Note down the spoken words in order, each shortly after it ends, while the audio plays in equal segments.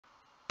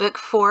Book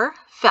 4,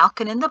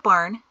 Falcon in the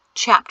Barn,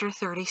 Chapter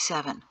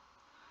 37.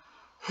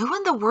 Who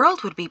in the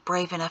world would be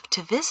brave enough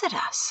to visit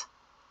us?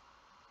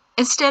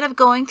 Instead of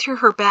going through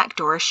her back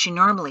door as she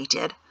normally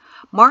did,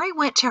 Mari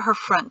went to her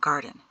front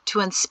garden to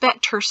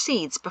inspect her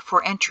seeds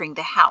before entering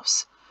the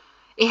house.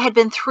 It had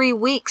been 3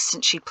 weeks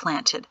since she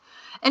planted,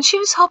 and she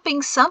was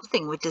hoping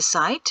something would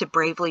decide to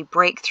bravely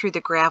break through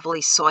the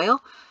gravelly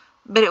soil,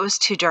 but it was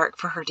too dark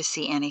for her to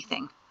see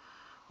anything.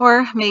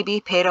 Or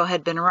maybe Pato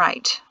had been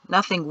right.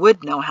 Nothing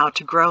would know how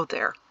to grow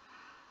there.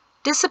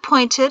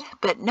 Disappointed,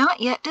 but not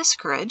yet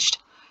discouraged,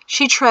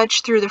 she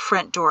trudged through the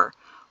front door,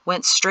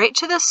 went straight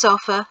to the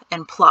sofa,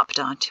 and plopped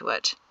onto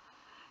it.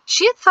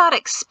 She had thought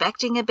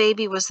expecting a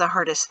baby was the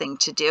hardest thing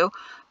to do,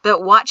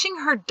 but watching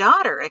her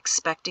daughter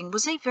expecting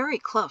was a very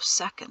close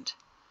second.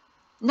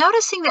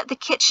 Noticing that the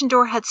kitchen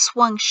door had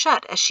swung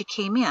shut as she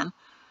came in,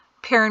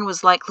 Perrin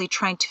was likely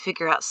trying to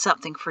figure out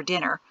something for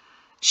dinner.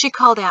 She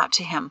called out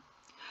to him,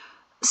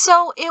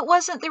 "So it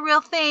wasn't the real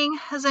thing,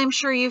 as I'm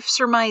sure you've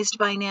surmised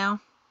by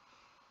now."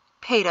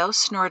 Pato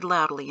snored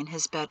loudly in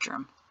his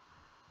bedroom.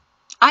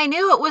 "I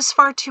knew it was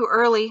far too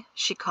early,"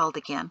 she called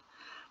again.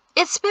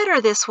 "It's better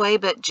this way,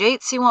 but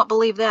Jatesy won't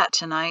believe that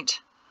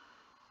tonight."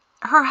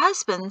 Her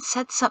husband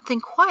said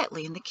something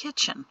quietly in the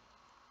kitchen.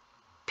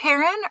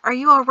 "Perrin, are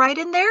you all right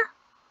in there?"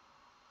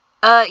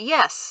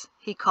 Yes,"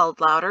 he called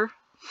louder.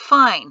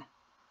 "Fine."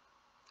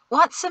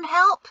 "Want some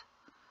help?"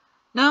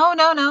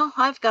 No,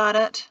 I've got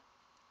it."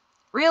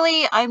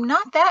 "Really, I'm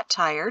not that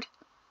tired,"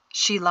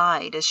 she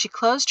lied as she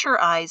closed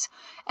her eyes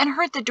and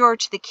heard the door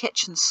to the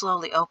kitchen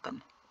slowly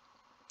open.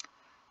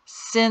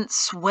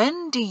 "Since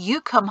when do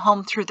you come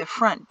home through the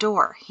front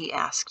door?" he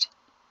asked.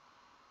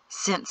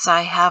 "Since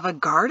I have a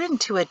garden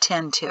to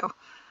attend to.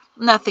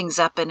 Nothing's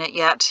up in it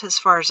yet, as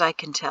far as I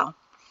can tell."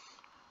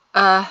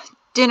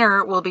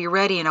 Dinner will be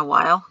ready in a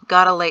while.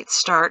 Got a late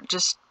start,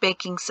 just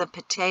baking some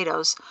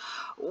potatoes.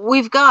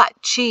 We've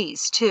got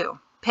cheese, too.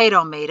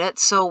 Pato made it,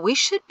 so we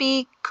should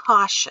be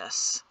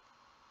cautious."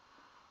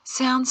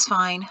 "Sounds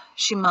fine,"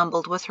 she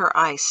mumbled with her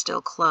eyes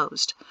still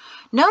closed,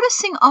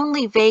 noticing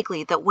only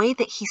vaguely the way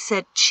that he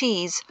said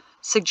cheese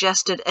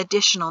suggested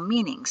additional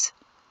meanings.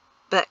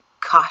 But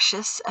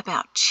cautious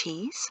about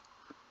cheese?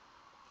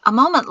 A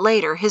moment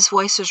later, his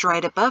voice was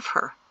right above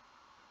her.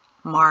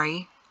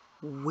 "Mari,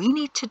 we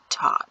need to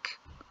talk."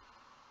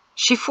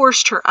 She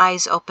forced her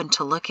eyes open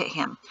to look at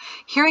him,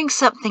 hearing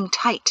something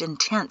tight and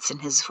tense in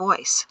his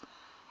voice.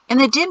 In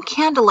the dim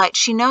candlelight,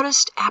 she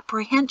noticed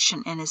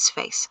apprehension in his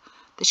face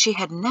that she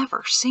had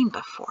never seen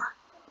before.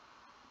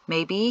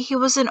 Maybe he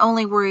wasn't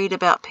only worried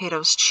about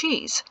Pato's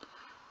cheese.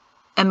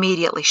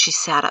 Immediately, she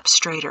sat up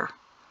straighter.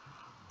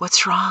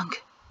 "What's wrong?"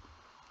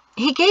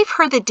 He gave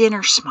her the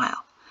dinner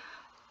smile.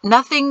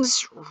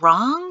 "Nothing's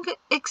wrong,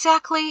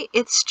 exactly.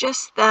 It's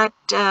just that,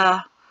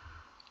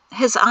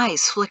 His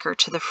eyes flickered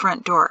to the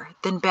front door,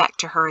 then back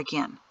to her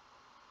again.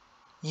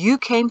 "You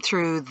came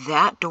through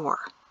that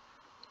door."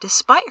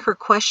 Despite her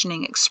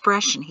questioning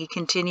expression, he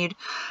continued,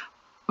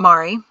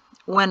 "Mari,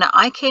 when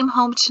I came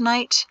home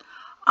tonight,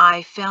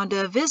 I found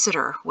a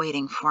visitor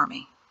waiting for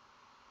me."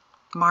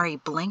 Mari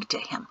blinked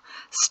at him,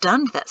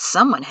 stunned that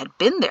someone had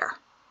been there.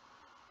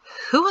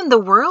 Who in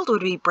the world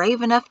would be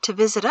brave enough to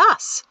visit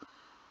us?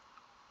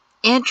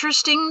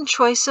 "Interesting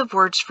choice of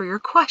words for your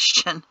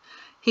question,"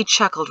 he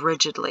chuckled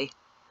rigidly.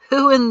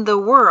 "Who in the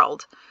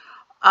world?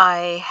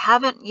 I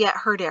haven't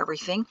yet heard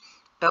everything,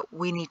 but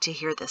we need to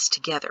hear this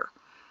together.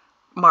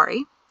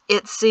 Mari,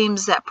 it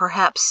seems that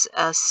perhaps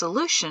a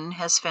solution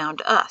has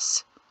found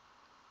us."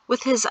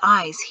 With his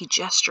eyes, he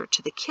gestured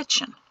to the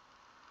kitchen.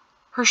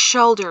 Her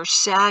shoulders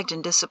sagged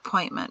in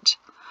disappointment.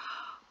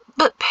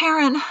 "But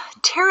Perrin,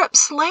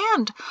 Terrap's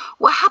land,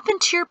 what happened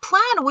to your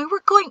plan? We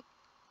were going—"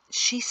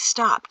 She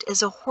stopped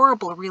as a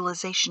horrible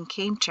realization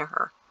came to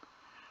her.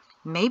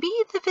 Maybe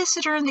the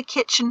visitor in the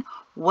kitchen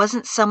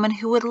wasn't someone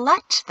who would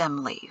let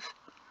them leave.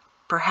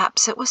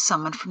 Perhaps it was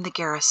someone from the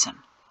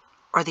garrison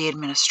or the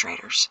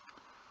administrators.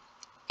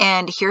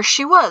 And here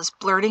she was,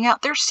 blurting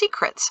out their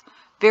secrets,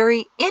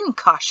 very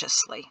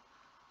incautiously.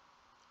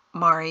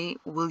 "Mari,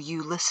 will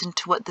you listen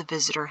to what the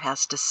visitor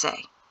has to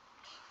say?"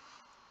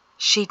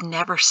 She'd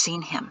never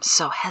seen him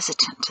so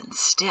hesitant and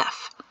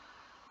stiff.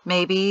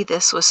 Maybe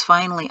this was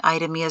finally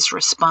Ida Mia's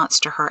response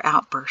to her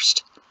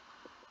outburst.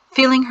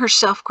 Feeling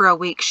herself grow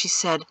weak, she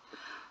said,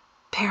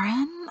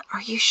 "Perrin,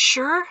 are you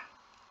sure?"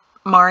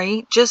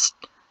 "Mari,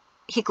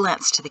 He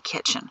glanced to the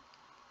kitchen.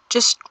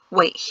 "Just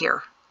wait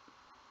here."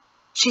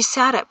 She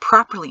sat up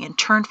properly and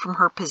turned from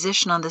her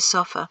position on the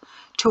sofa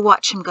to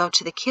watch him go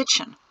to the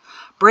kitchen,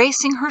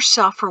 bracing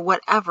herself for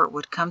whatever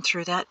would come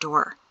through that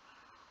door.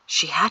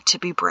 She had to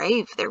be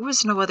brave. There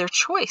was no other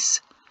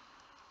choice.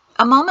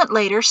 A moment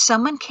later,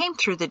 someone came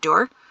through the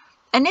door,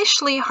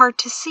 initially hard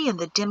to see in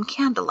the dim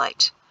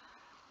candlelight.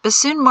 But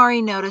soon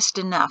Mari noticed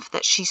enough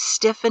that she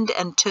stiffened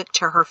and took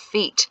to her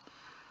feet.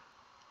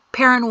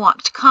 Perrin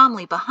walked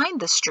calmly behind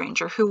the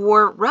stranger, who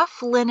wore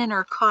rough linen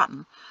or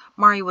cotton,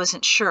 Mari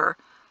wasn't sure,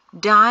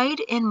 dyed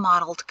in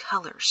mottled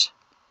colors.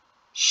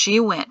 She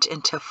went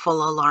into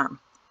full alarm.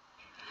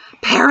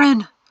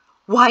 "Perrin,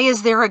 Why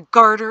is there a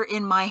garter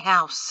in my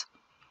house?"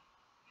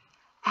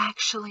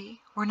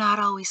 "Actually, we're not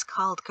always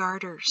called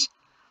garters,"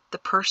 the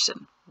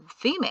person,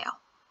 female,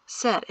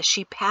 said as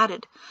she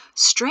padded,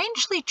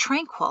 strangely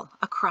tranquil,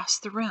 across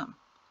the room.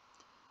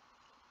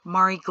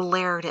 Mari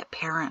glared at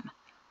Perrin.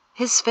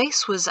 His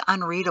face was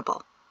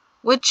unreadable,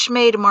 which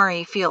made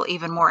Mari feel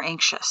even more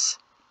anxious.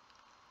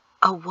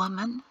 A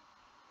woman?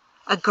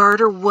 A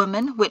garter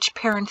woman, which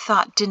Perrin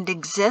thought didn't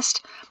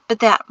exist, but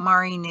that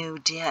Mari knew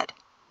did.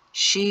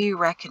 She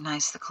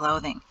recognized the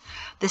clothing,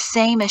 the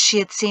same as she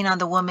had seen on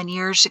the woman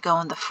years ago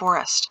in the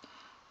forest.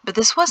 But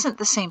this wasn't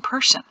the same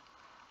person.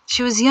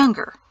 She was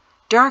younger,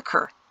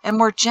 darker, and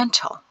more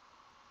gentle.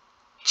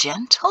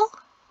 Gentle?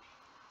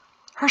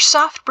 Her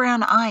soft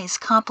brown eyes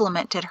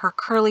complemented her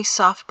curly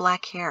soft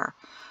black hair,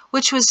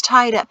 which was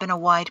tied up in a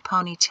wide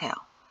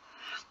ponytail.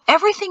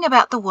 Everything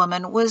about the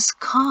woman was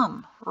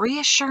calm,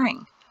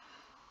 reassuring,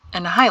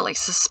 and highly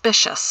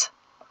suspicious.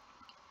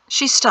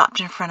 She stopped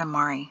in front of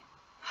Mari.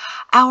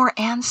 "Our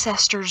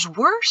ancestors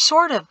were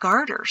sort of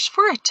garters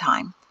for a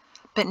time,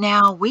 but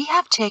now we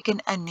have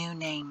taken a new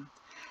name,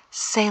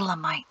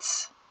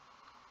 Salemites."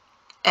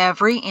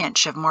 Every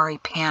inch of Mari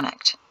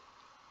panicked.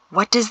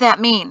 "What does that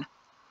mean?"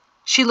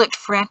 She looked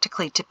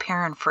frantically to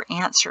Perrin for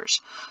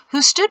answers,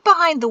 who stood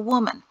behind the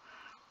woman.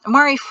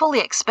 Mari fully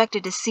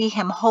expected to see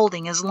him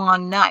holding his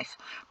long knife,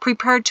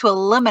 prepared to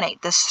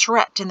eliminate this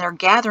threat in their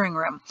gathering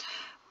room,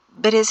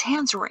 but his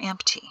hands were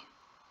empty.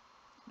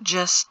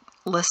 "Just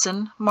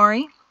listen,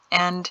 Mari,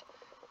 and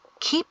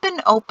keep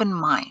an open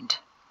mind."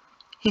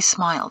 He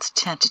smiled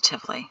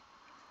tentatively.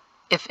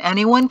 "If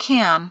anyone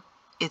can,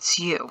 it's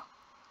you."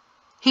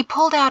 He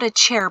pulled out a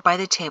chair by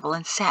the table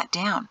and sat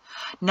down,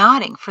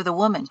 nodding for the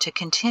woman to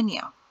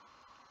continue.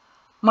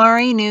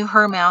 Mari knew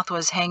her mouth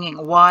was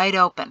hanging wide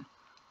open,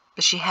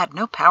 but she had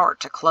no power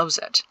to close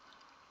it.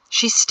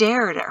 She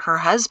stared at her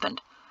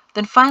husband,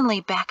 then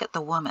finally back at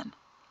the woman.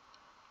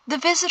 The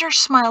visitor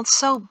smiled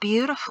so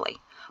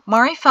beautifully,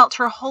 Mari felt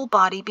her whole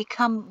body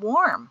become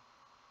warm.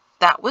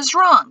 That was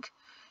wrong.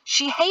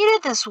 She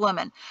hated this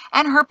woman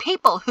and her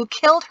people who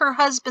killed her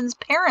husband's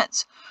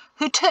parents,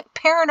 who took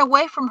Perrin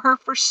away from her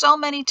for so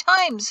many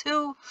times,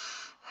 who...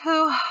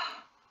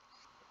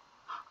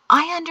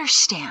 "I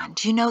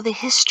understand you know the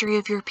history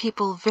of your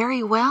people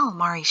very well,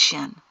 Mari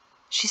Shin,"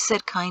 she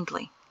said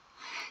kindly.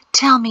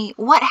 "Tell me,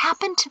 what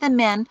happened to the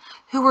men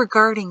who were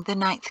guarding the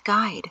 9th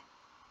guide?"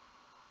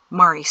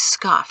 Mari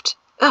scoffed.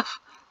 "Ugh,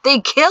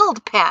 they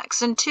killed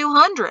Pax and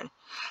 200.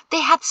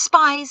 They had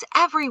spies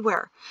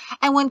everywhere,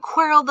 and when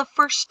Quirrell the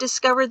First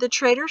discovered the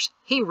traitors,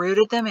 he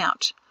rooted them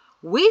out.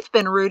 We've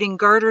been rooting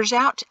garters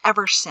out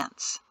ever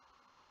since."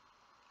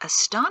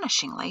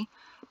 Astonishingly,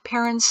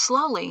 Perrin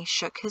slowly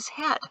shook his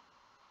head.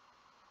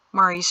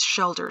 Mari's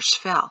shoulders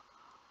fell.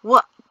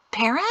 "What,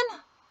 Perrin?"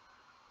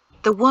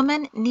 The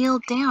woman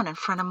kneeled down in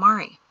front of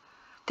Mari.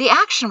 The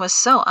action was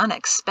so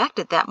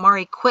unexpected that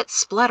Mari quit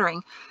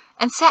spluttering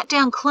and sat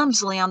down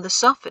clumsily on the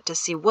sofa to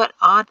see what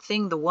odd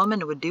thing the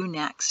woman would do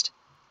next.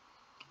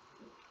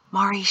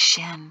 "Mari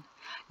Shin,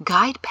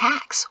 Guide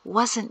Pax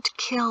wasn't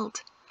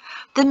killed.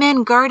 The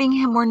men guarding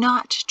him were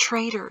not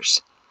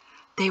traitors.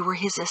 They were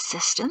his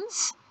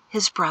assistants,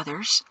 his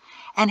brothers,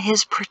 and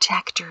his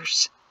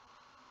protectors."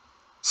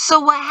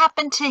 "So what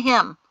happened to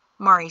him?"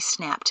 Mari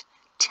snapped.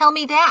 "Tell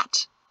me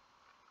that."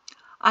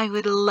 "I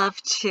would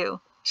love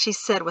to," she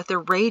said with a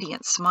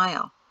radiant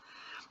smile.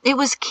 "It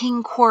was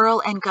King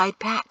Quirrell and Guide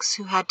Pax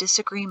who had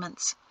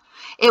disagreements.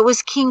 It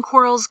was King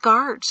Quirrell's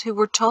guards who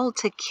were told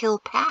to kill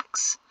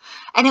Pax,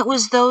 and it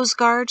was those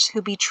guards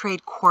who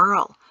betrayed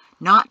Quirrell,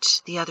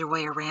 not the other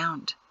way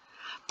around.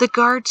 The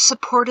guards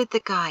supported the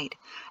guide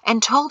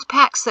and told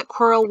Pax that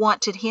Quirrell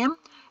wanted him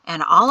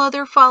and all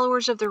other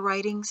followers of the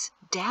writings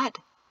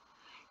dead.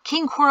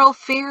 King Quirrell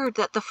feared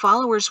that the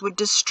followers would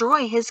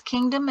destroy his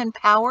kingdom and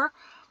power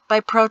by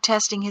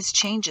protesting his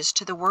changes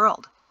to the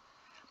world.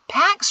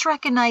 Pax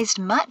recognized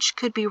much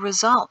could be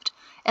resolved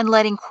in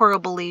letting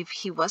Quirrell believe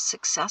he was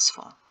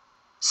successful.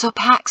 So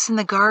Pax and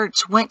the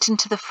guards went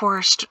into the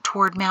forest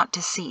toward Mount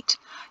Deceit,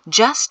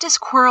 just as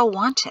Quirrell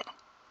wanted.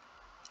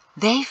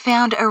 They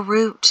found a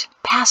route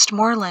past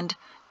Moorland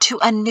to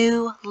a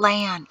new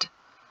land.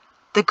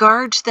 The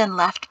guards then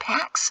left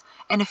Pax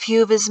and a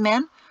few of his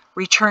men,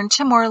 returned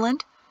to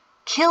Moorland,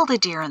 killed a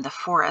deer in the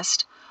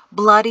forest,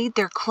 bloodied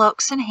their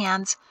cloaks and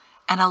hands,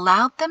 and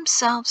allowed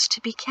themselves to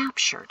be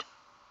captured."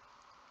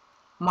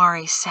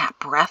 Mari sat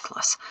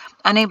breathless,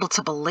 unable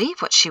to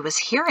believe what she was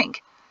hearing,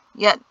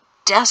 yet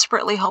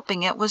desperately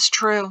hoping it was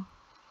true.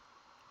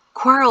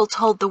 "Quirrell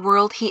told the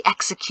world he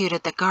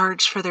executed the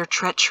guards for their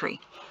treachery,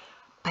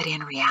 but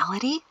in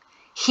reality,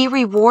 he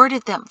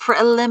rewarded them for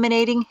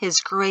eliminating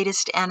his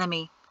greatest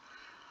enemy.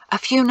 A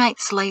few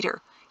nights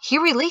later, he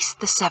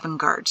released the 7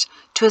 guards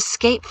to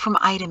escape from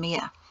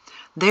Idemia,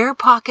 their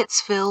pockets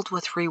filled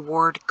with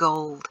reward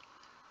gold.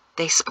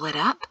 They split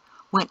up,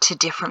 went to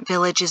different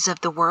villages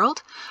of the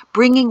world,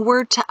 bringing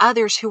word to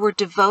others who were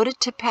devoted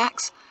to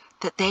Pax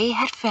that they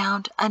had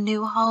found a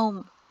new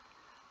home.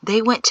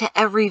 They went to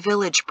every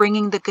village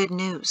bringing the good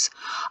news,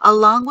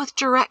 along with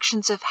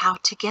directions of how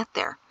to get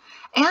there,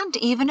 and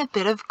even a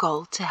bit of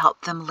gold to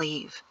help them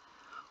leave.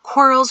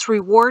 Quarrel's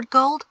reward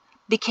gold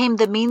became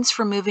the means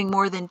for moving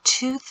more than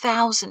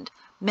 2,000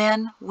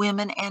 men,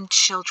 women, and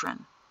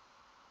children.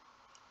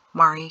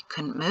 Mari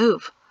couldn't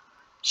move.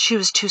 She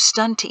was too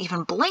stunned to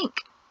even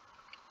blink.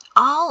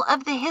 All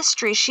of the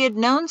history she had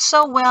known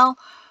so well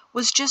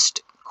was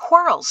just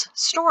Quarrel's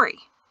story.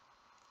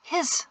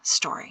 His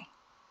story.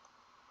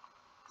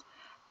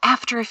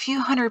 After a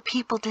few hundred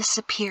people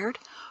disappeared,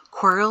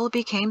 Quarrel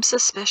became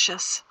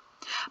suspicious.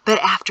 But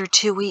after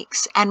 2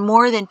 weeks and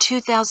more than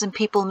 2,000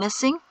 people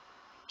missing,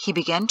 he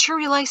began to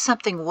realize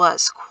something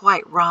was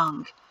quite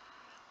wrong.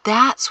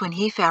 That's when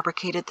he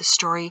fabricated the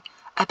story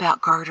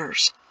about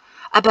garters,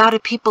 about a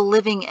people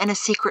living in a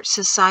secret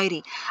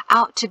society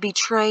out to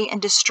betray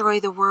and destroy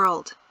the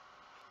world.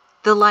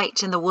 The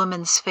light in the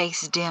woman's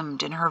face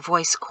dimmed and her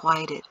voice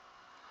quieted.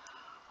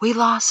 We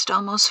lost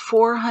almost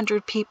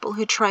 400 people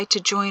who tried to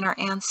join our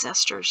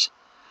ancestors.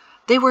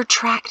 They were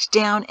tracked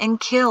down and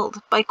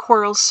killed by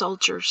Quarrel's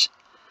soldiers.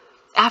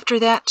 After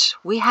that,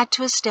 we had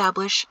to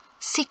establish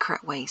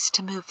secret ways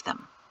to move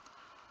them.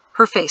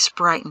 Her face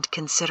brightened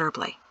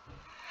considerably.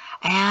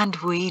 And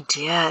we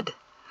did.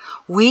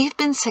 We've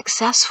been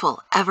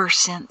successful ever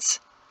since.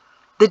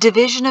 The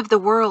division of the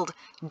world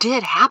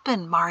did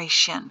happen, Mari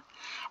Shin,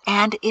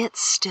 and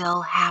it's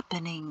still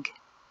happening.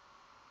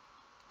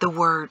 The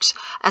words,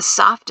 as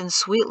soft and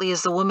sweetly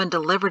as the woman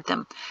delivered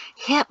them,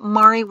 hit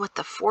Mari with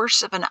the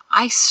force of an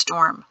ice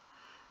storm.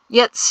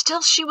 Yet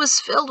still she was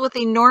filled with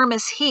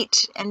enormous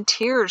heat, and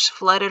tears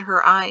flooded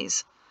her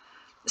eyes.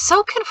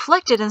 So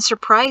conflicted and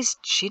surprised,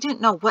 she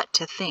didn't know what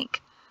to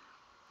think.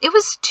 It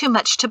was too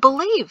much to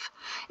believe.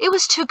 It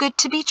was too good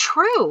to be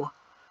true.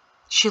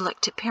 She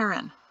looked at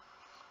Perrin.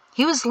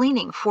 He was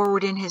leaning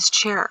forward in his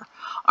chair,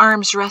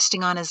 arms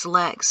resting on his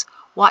legs,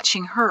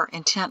 watching her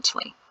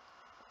intently.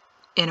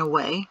 In a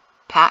way,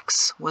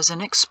 Pax was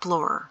an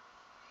explorer.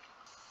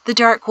 The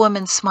dark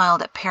woman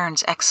smiled at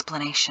Perrin's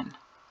explanation.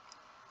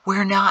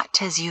 We're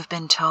not as you've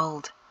been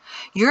told.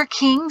 Your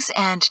kings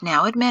and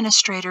now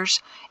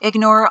administrators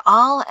ignore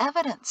all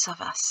evidence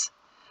of us.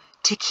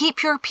 To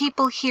keep your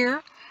people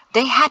here,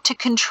 they had to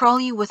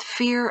control you with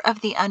fear of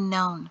the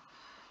unknown,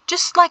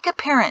 just like a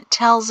parent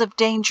tells of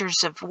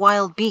dangers of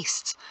wild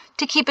beasts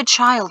to keep a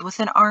child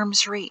within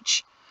arm's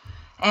reach.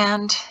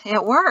 And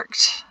it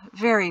worked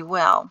very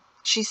well,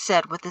 she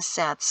said with a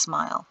sad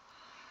smile.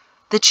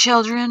 The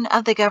children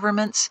of the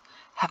governments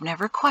have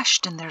never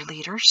questioned their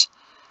leaders,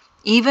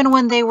 even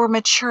when they were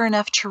mature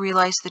enough to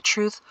realize the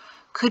truth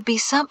could be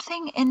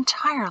something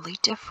entirely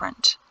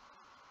different.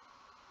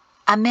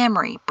 A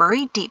memory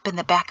buried deep in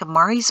the back of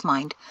Mari's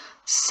mind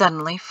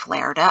suddenly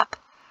flared up,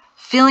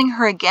 filling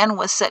her again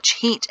with such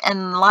heat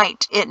and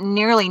light it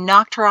nearly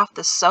knocked her off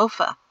the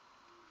sofa.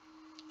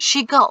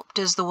 She gulped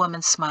as the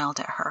woman smiled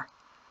at her.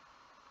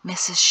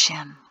 Mrs.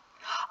 Shin,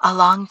 a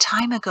long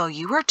time ago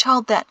you were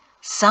told that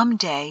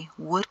someday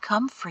would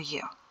come for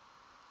you.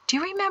 Do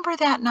you remember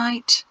that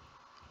night?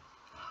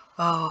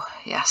 Oh,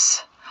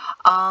 yes.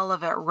 All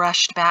of it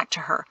rushed back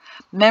to her,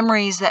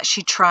 memories that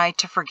she tried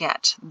to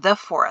forget, the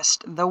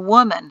forest, the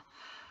woman.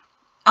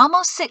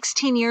 Almost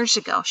 16 years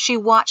ago, she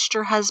watched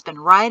her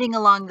husband riding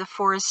along the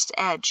forest's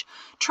edge,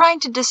 trying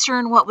to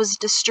discern what was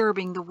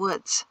disturbing the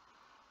woods.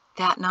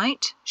 That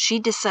night, she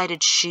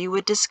decided she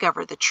would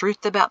discover the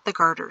truth about the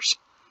garters.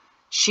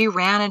 She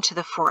ran into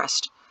the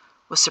forest,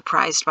 was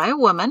surprised by a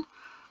woman,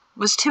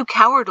 was too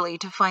cowardly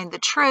to find the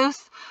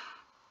truth.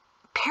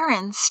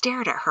 Perrin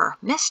stared at her,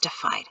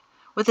 mystified,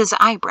 with his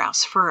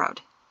eyebrows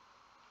furrowed.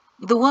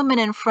 The woman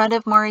in front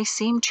of Mari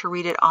seemed to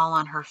read it all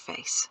on her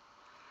face.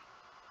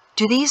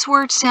 Do these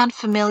words sound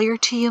familiar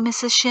to you,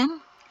 Mrs.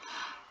 Shin?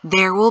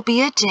 There will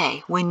be a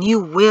day when you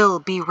will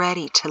be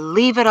ready to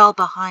leave it all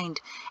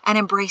behind and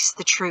embrace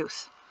the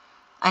truth.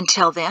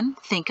 Until then,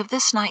 think of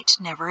this night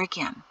never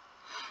again.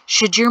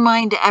 Should your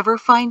mind ever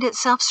find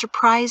itself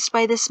surprised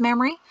by this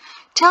memory,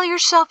 tell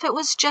yourself it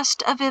was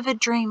just a vivid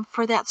dream,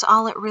 for that's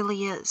all it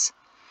really is.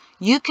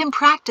 You can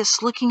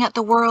practice looking at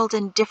the world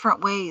in different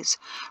ways,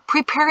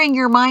 preparing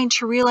your mind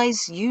to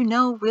realize you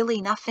know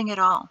really nothing at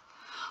all,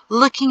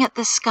 looking at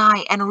the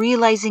sky and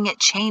realizing it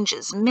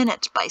changes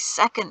minute by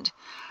second.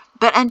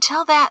 But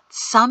until that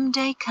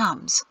someday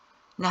comes,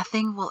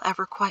 nothing will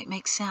ever quite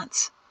make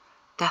sense.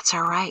 That's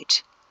all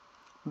right.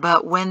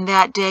 But when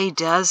that day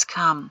does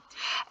come,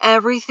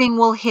 everything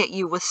will hit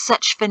you with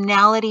such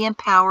finality and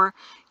power,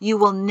 you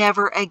will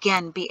never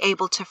again be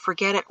able to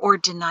forget it or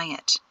deny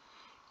it.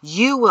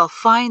 You will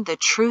find the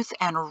truth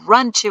and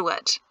run to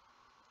it.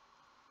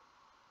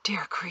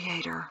 Dear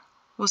Creator,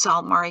 was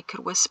all Mari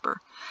could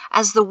whisper,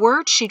 as the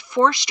words she'd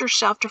forced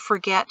herself to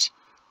forget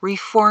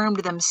reformed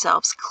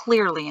themselves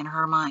clearly in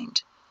her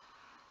mind.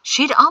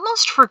 She'd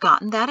almost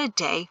forgotten that a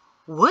day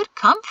would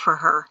come for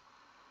her.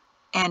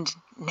 And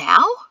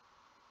now?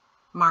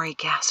 Mari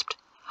gasped.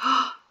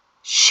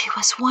 She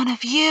was one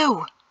of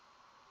you.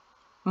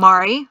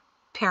 Mari,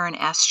 Perrin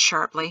asked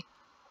sharply,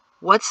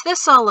 what's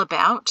this all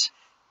about?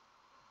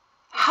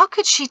 How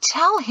could she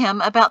tell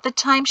him about the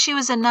time she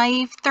was a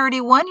naive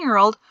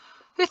 31-year-old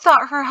who who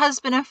thought her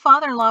husband and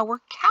father-in-law were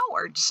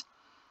cowards,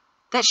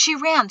 that she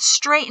ran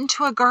straight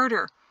into a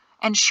garter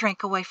and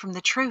shrank away from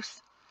the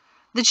truth,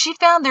 that she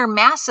found their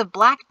massive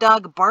black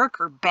dog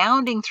Barker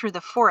bounding through the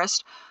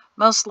forest,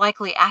 most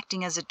likely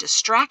acting as a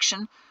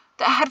distraction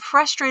that had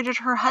frustrated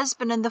her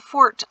husband in the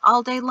fort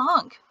all day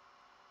long.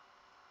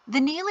 The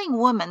kneeling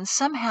woman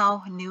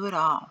somehow knew it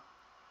all.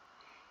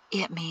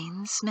 It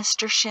means,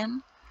 Mr.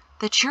 Shin,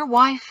 that your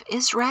wife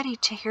is ready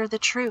to hear the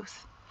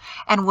truth,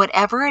 and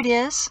whatever it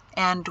is,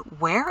 and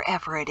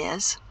wherever it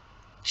is,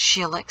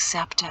 she'll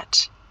accept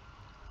it.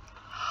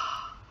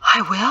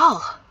 I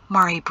will,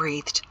 Mari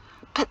breathed,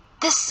 but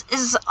this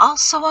is all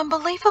so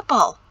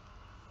unbelievable.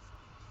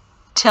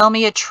 Tell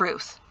me a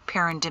truth,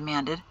 Perrin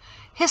demanded,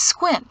 his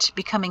squint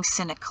becoming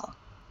cynical.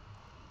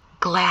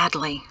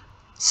 Gladly.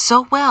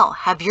 So well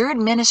have your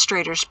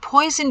administrators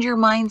poisoned your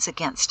minds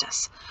against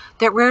us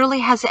that rarely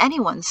has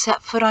anyone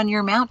set foot on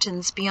your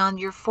mountains beyond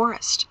your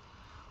forest.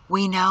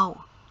 We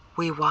know,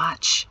 we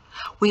watch,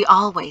 we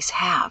always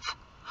have.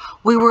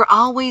 We were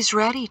always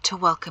ready to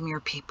welcome your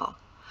people,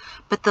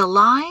 but the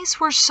lies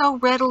were so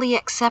readily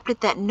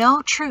accepted that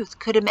no truth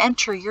could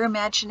enter your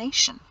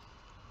imagination.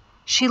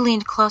 She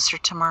leaned closer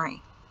to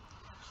Mari.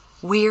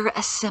 We're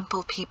a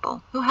simple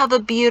people who have a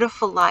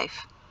beautiful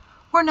life.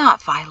 We're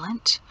not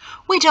violent.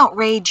 We don't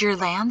raid your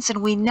lands,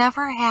 and we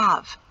never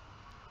have.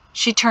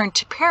 She turned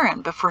to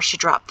Perrin before she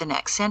dropped the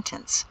next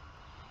sentence.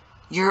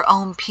 Your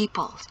own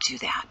people do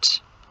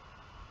that.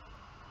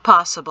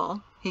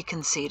 Possible, he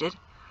conceded.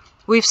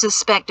 We've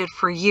suspected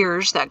for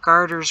years that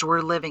garters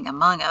were living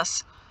among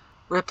us.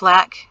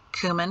 Riplak,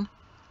 Kuman,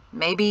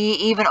 maybe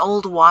even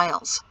old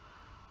wiles.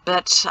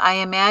 But I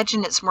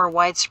imagine it's more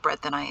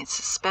widespread than I had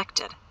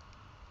suspected.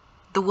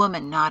 The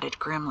woman nodded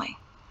grimly.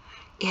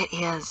 It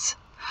is.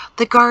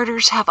 The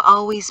garters have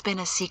always been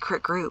a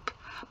secret group,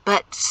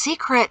 but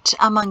secret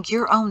among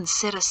your own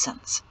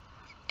citizens.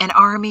 An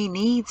army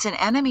needs an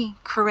enemy,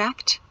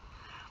 correct?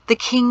 The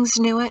kings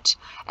knew it,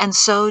 and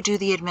so do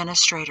the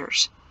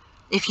administrators.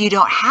 If you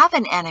don't have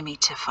an enemy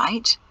to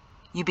fight,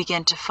 you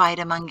begin to fight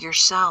among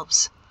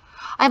yourselves.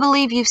 I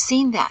believe you've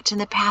seen that in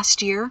the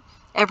past year,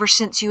 ever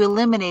since you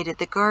eliminated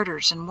the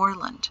garters in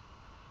Moorland.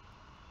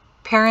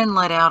 Perrin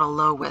let out a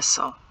low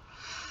whistle.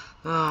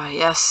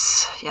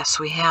 Yes,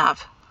 we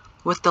have.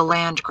 With the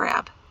land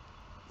grab.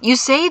 You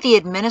say the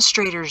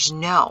administrators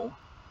know.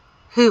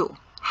 Who?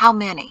 How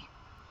many?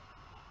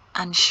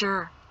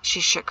 Unsure,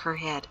 she shook her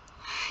head.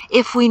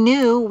 If we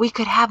knew, we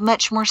could have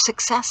much more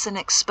success in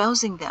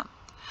exposing them.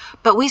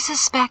 But we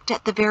suspect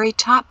at the very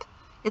top,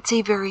 it's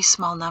a very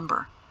small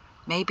number.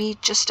 Maybe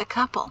just a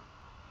couple.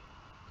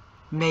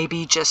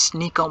 Maybe just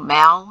Nico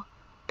Mal,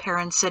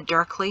 Perrin said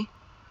darkly.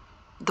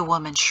 The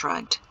woman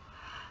shrugged.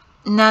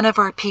 None of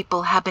our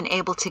people have been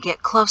able to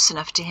get close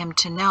enough to him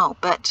to know,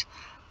 but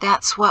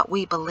that's what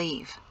we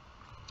believe.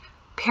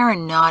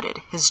 Perrin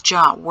nodded, his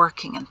jaw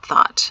working in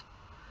thought.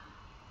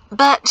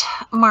 But,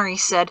 Mari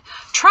said,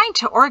 trying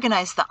to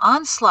organize the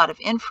onslaught of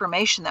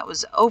information that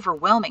was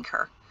overwhelming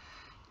her,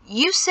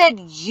 you said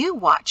you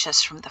watch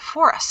us from the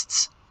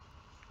forests.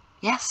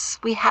 Yes,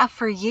 we have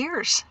for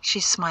years, she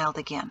smiled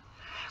again.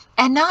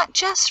 And not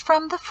just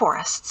from the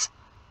forests.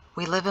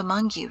 We live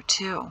among you,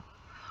 too.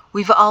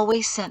 We've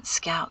always sent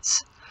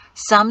scouts.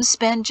 Some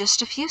spend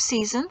just a few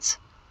seasons,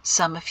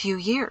 some a few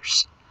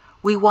years.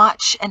 We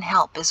watch and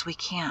help as we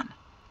can.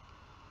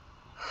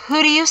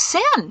 Who do you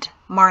send?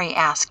 Mari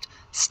asked,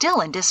 still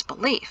in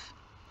disbelief.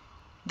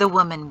 The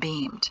woman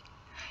beamed.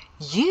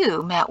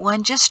 You met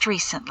one just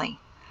recently.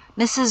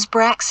 Mrs.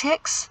 Brax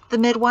Hicks, the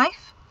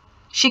midwife?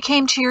 She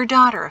came to your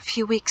daughter a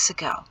few weeks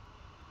ago.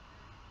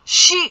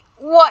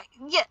 What?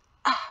 Yeah,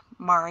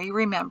 Mari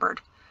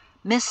remembered.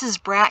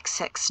 Mrs.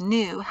 Braxix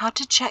knew how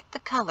to check the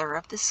color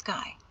of the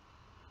sky.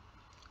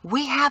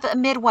 We have a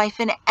midwife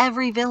in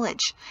every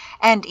village,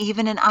 and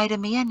even in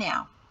Idemia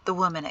now, the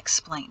woman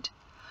explained.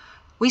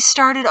 We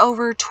started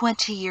over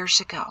 20 years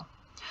ago.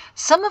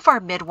 Some of our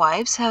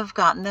midwives have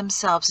gotten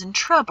themselves in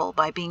trouble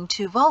by being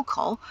too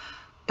vocal,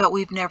 but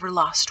we've never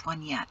lost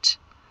one yet.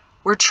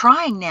 We're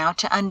trying now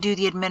to undo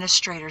the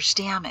administrator's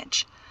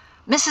damage.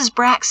 Mrs.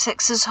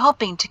 Braxix is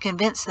hoping to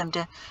convince them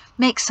to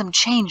make some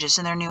changes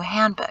in their new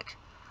handbook.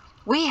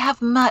 We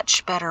have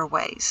much better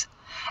ways.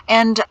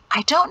 And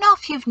I don't know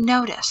if you've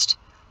noticed,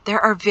 there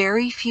are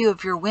very few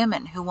of your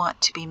women who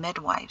want to be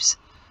midwives.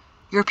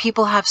 Your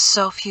people have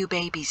so few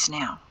babies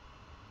now.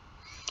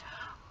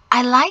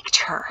 I liked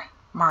her,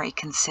 Mari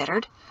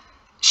considered.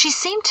 She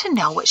seemed to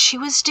know what she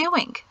was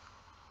doing.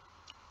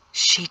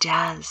 She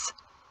does.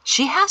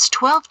 She has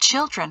 12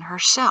 children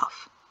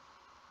herself.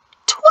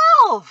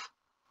 12!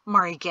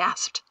 Mari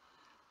gasped.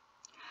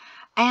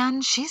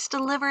 And she's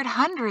delivered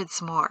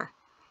hundreds more.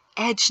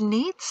 Edge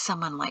needs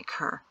someone like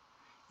her.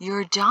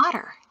 Your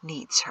daughter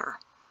needs her.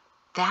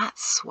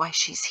 That's why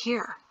she's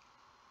here.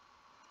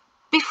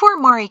 Before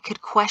Mari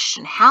could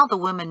question how the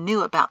woman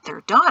knew about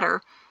their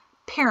daughter,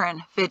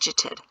 Perrin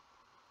fidgeted.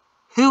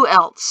 Who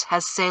else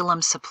has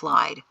Salem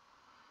supplied?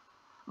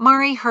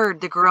 Mari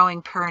heard the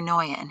growing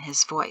paranoia in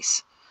his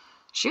voice.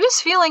 She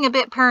was feeling a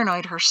bit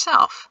paranoid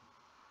herself.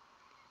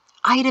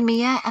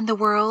 Idemia and the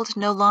world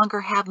no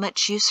longer have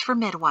much use for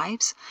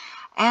midwives,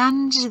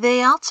 and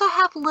they also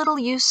have little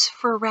use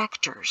for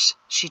rectors,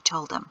 she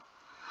told him.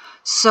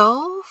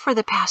 So, for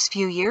the past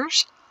few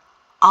years,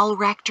 all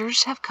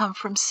rectors have come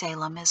from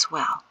Salem as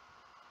well.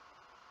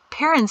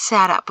 Perrin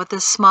sat up with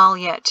a small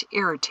yet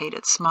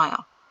irritated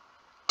smile.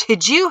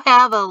 Did you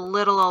have a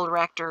little old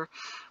rector?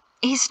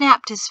 He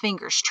snapped his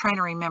fingers, trying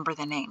to remember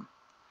the name.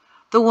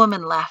 The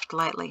woman laughed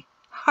lightly.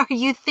 Are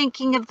you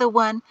thinking of the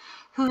one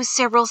who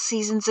several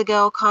seasons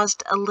ago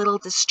caused a little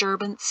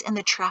disturbance in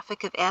the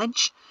traffic of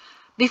Edge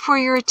before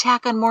your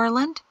attack on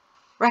Moreland?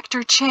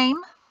 Rector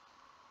Chame?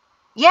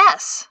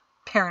 Yes,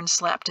 Perrin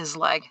slapped his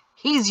leg.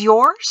 He's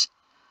yours?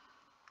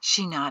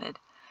 She nodded.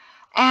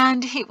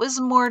 And he was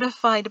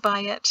mortified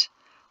by it.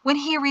 When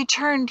he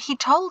returned, he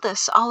told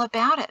us all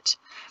about it,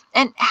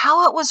 and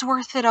how it was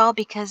worth it all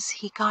because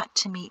he got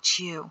to meet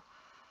you.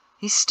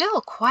 He's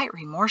still quite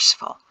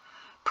remorseful.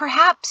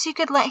 Perhaps you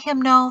could let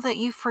him know that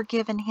you've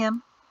forgiven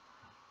him.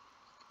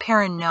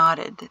 Perrin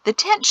nodded, the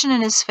tension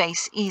in his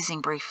face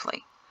easing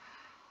briefly.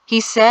 He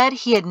said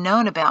he had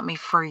known about me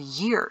for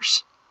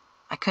years.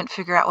 I couldn't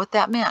figure out what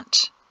that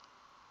meant.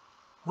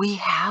 We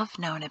have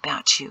known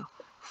about you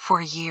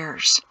for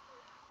years.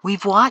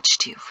 We've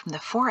watched you from the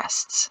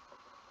forests.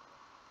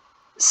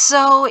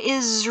 So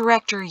is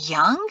Rector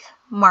Young?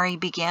 Mari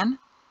began.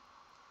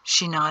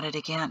 She nodded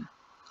again.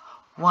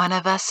 One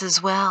of us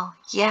as well,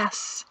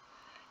 yes.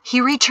 He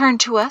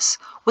returned to us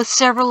with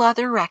several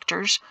other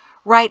rectors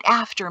right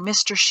after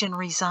Mr. Shin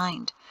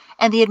resigned,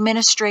 and the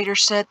administrator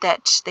said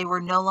that they were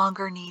no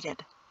longer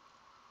needed.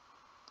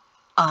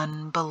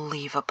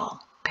 Unbelievable,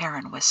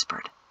 Perrin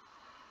whispered.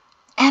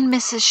 And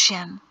Mrs.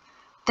 Shin,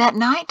 that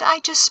night I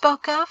just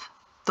spoke of,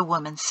 the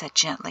woman said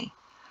gently.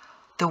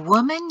 The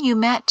woman you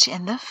met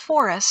in the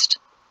forest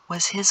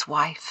was his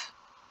wife.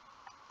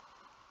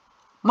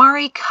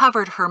 Mari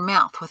covered her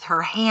mouth with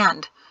her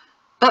hand,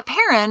 but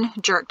Perrin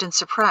jerked in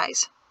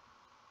surprise.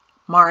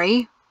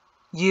 Mari,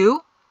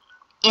 you?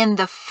 In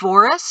the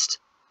forest?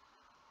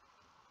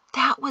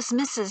 That was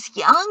Mrs.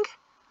 Young?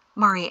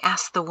 Mari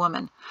asked the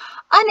woman,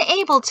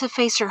 unable to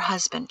face her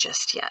husband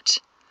just yet.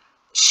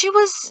 She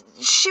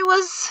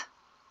was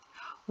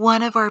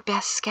one of our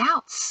best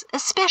scouts,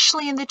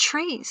 especially in the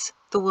trees,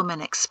 the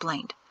woman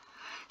explained.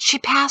 She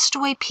passed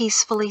away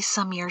peacefully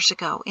some years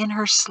ago in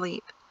her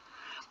sleep.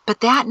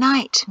 But that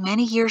night,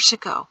 many years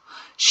ago,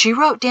 she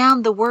wrote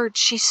down the words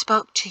she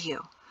spoke to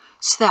you,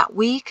 so that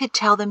we could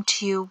tell them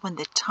to you when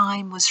the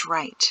time was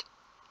right.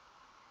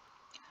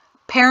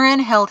 Perrin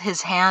held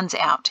his hands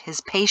out,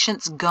 his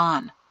patience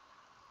gone.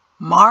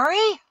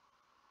 Mari?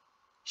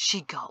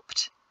 She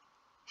gulped.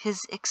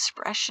 His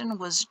expression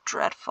was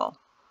dreadful.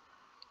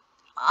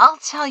 I'll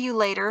tell you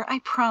later, I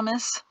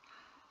promise.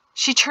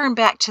 She turned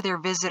back to their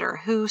visitor,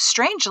 who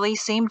strangely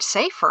seemed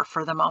safer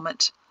for the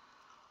moment.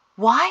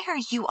 Why are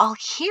you all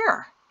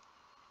here?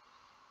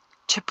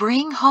 To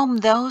bring home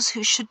those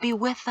who should be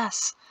with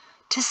us,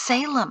 to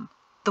Salem,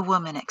 the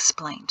woman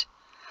explained.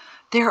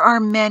 There are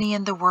many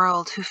in the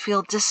world who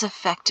feel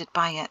disaffected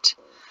by it.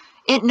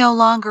 It no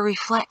longer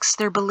reflects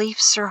their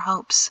beliefs or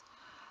hopes.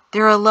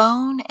 They're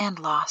alone and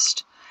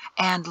lost,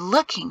 and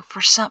looking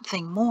for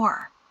something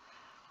more.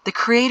 The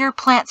Creator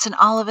plants in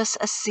all of us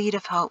a seed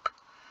of hope.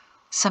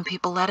 Some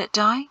people let it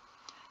die.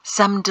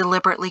 Some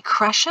deliberately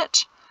crush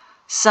it.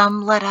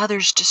 Some let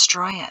others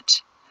destroy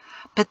it.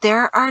 But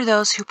there are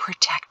those who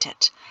protect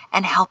it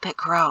and help it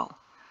grow.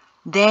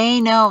 They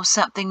know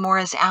something more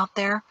is out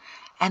there,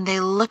 and they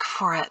look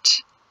for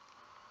it.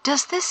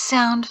 Does this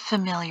sound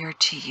familiar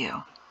to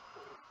you?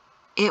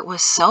 It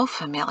was so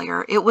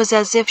familiar, it was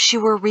as if she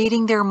were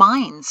reading their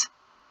minds.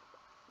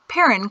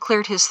 Perrin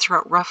cleared his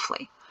throat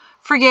roughly,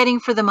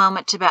 forgetting for the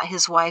moment about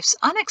his wife's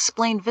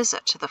unexplained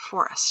visit to the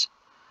forest.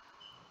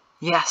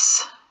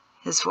 Yes,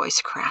 his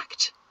voice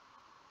cracked.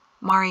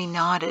 Mari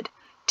nodded,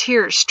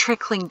 tears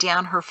trickling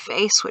down her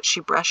face, which she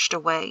brushed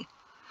away.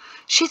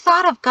 She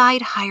thought of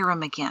Guide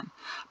Hiram again,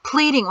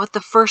 pleading with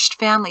the first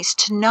families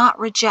to not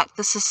reject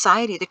the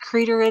society the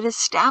Creator had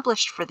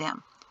established for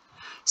them.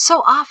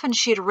 So often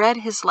she had read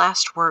his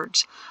last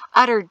words,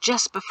 uttered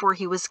just before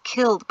he was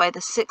killed by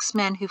the 6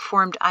 men who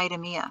formed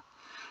Idemia,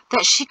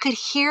 that she could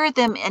hear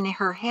them in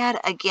her head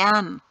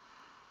again.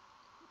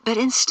 But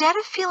instead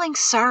of feeling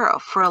sorrow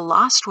for a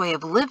lost way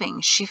of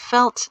living, she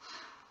felt,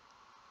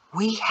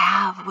 we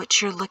have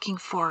what you're looking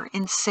for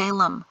in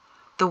Salem,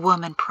 the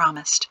woman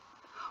promised.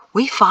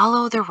 We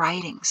follow the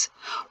writings.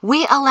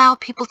 We allow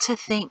people to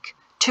think,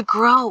 to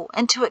grow,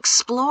 and to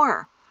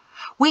explore.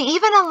 We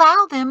even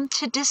allow them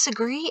to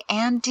disagree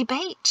and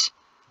debate.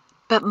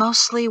 But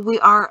mostly we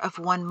are of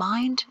one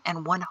mind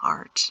and one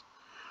heart.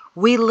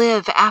 We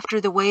live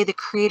after the way the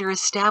Creator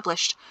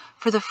established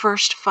for the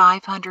first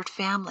 500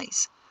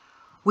 families.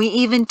 We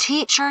even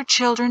teach our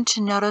children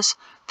to notice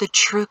the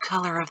true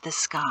color of the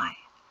sky.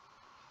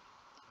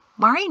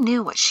 Mari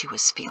knew what she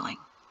was feeling.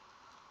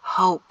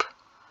 Hope.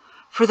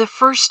 For the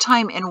first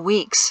time in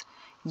weeks,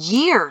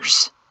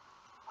 years,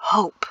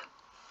 hope.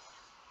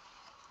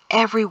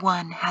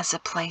 Everyone has a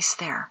place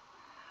there.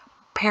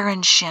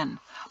 Perrin Shin,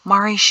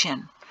 Mari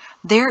Shin,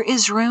 There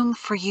is room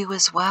for you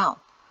as well,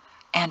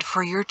 and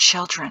for your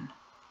children.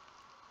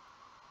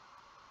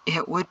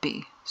 It would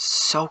be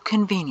so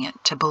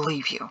convenient to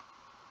believe you,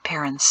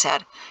 Perrin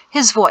said,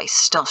 his voice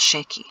still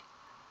shaky,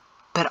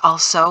 but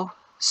also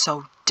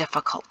so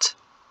difficult.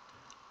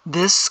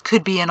 This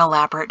could be an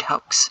elaborate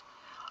hoax.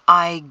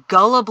 I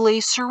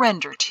gullibly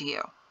surrender to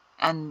you,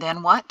 and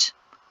then what?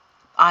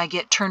 I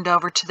get turned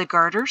over to the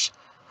Garters,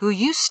 who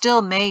you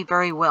still may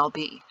very well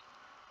be.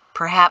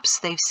 Perhaps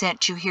they've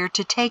sent you here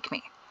to take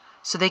me,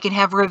 so they can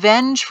have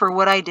revenge for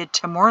what I did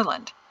to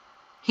Moreland.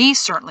 He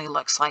certainly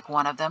looks like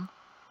one of them.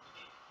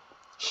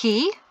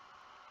 He?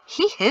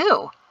 He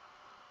who?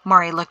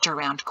 Mari looked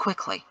around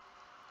quickly.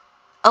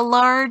 A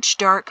large,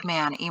 dark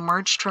man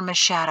emerged from a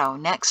shadow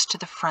next to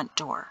the front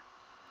door.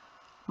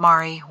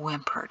 Mari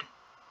whimpered.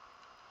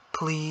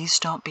 Please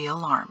don't be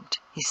alarmed,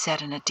 he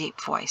said in a deep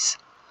voice.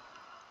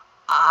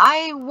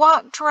 I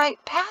walked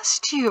right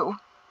past you.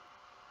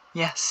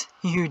 Yes,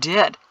 you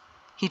did,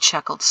 he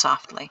chuckled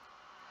softly.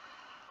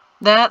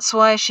 That's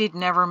why she'd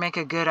never make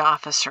a good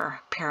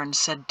officer, Perrin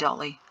said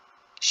dully.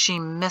 She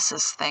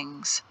misses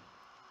things.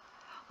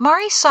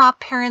 Mari saw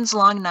Perrin's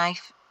long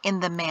knife in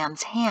the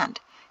man's hand,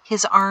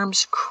 his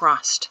arms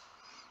crossed.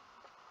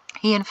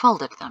 He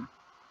unfolded them.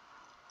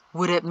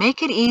 Would it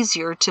make it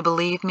easier to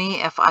believe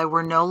me if I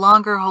were no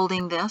longer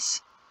holding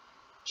this?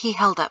 He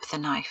held up the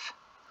knife.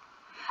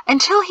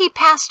 Until he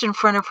passed in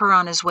front of her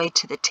on his way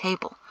to the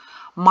table,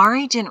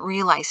 Mari didn't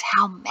realize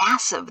how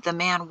massive the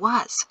man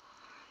was.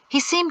 He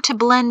seemed to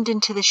blend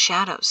into the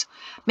shadows,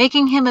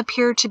 making him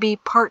appear to be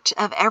part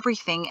of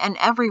everything and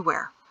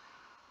everywhere.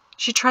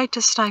 She tried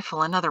to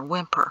stifle another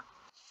whimper.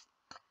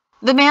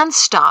 The man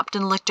stopped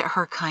and looked at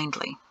her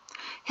kindly.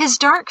 His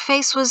dark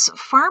face was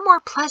far more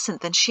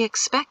pleasant than she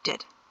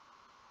expected.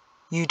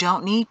 You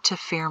don't need to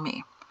fear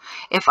me.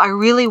 If I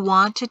really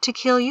wanted to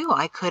kill you,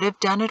 I could have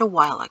done it a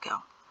while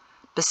ago.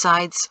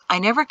 Besides, I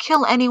never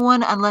kill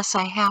anyone unless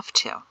I have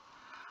to.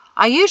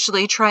 I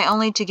usually try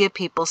only to give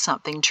people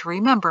something to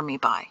remember me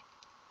by.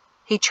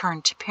 He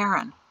turned to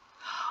Perrin.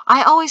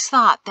 I always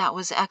thought that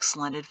was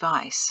excellent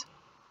advice.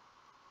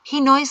 He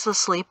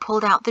noiselessly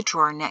pulled out the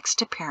drawer next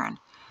to Perrin,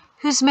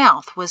 whose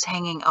mouth was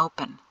hanging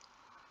open.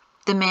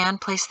 The man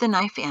placed the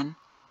knife in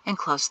and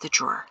closed the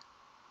drawer.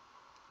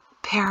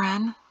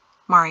 Perrin,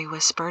 Mari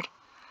whispered.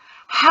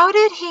 How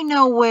did he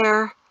know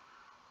where?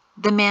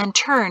 The man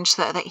turned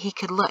so that he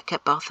could look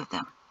at both of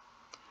them.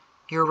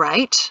 You're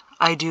right,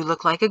 I do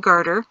look like a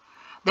Garter.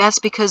 That's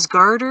because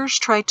Garters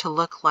try to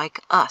look like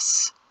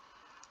us.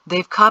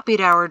 They've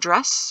copied our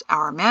dress,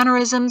 our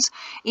mannerisms,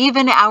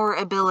 even our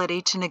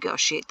ability to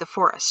negotiate the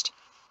forest.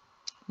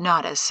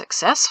 Not as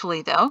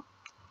successfully, though,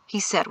 he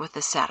said with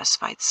a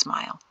satisfied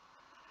smile.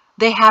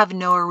 They have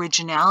no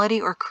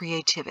originality or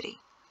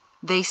creativity.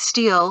 They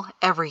steal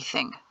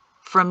everything,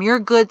 from your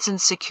goods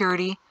and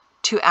security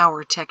to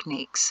our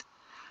techniques.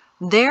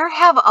 There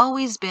have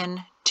always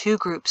been two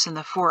groups in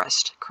the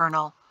forest,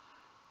 Colonel,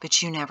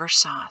 but you never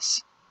saw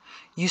us.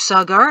 You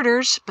saw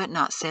Garters, but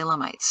not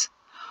Salemites.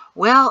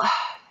 Well,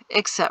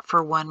 except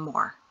for one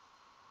more.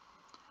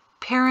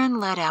 Perrin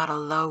let out a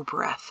low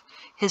breath,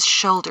 his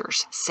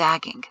shoulders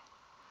sagging.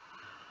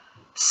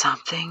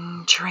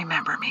 Something to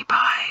remember me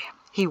by,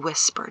 he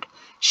whispered,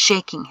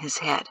 shaking his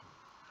head.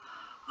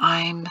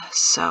 I'm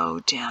so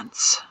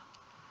dense.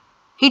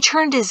 He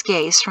turned his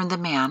gaze from the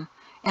man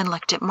and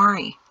looked at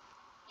Mari.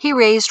 He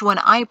raised one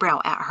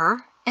eyebrow at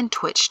her and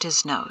twitched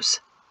his nose.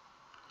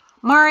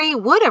 Mari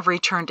would have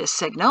returned a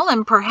signal,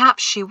 and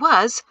perhaps she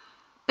was,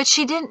 but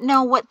she didn't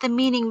know what the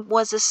meaning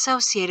was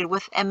associated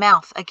with a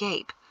mouth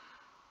agape.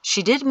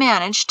 She did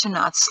manage to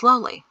nod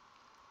slowly.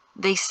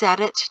 They said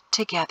it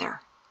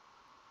together.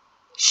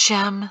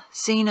 Shem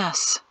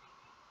Zenas.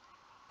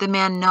 The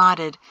man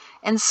nodded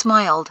and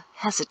smiled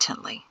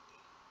hesitantly.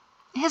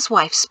 His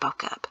wife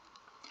spoke up.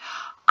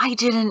 I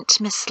didn't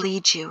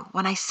mislead you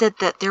when I said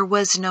that there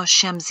was no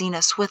Shem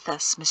Zenas with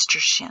us, Mr.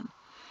 Shin.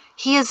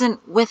 He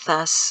isn't with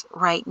us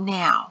right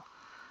now,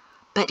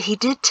 but he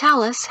did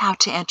tell us how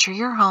to enter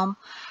your home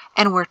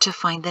and where to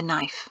find the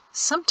knife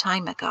some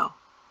time ago.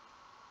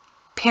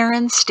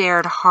 Perrin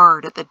stared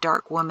hard at the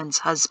dark woman's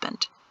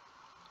husband.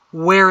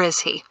 Where is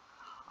he?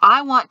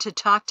 I want to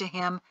talk to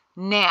him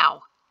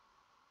now.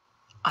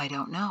 I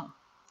don't know,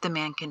 the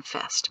man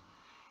confessed.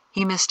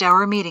 He missed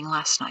our meeting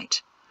last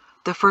night.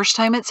 The first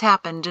time it's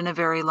happened in a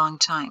very long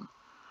time.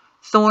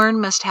 Thorn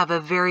must have a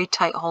very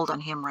tight hold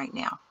on him right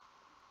now.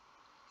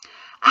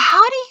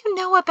 How do you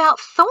know about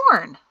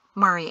Thorn?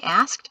 Mari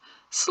asked,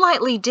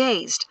 slightly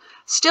dazed,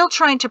 still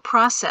trying to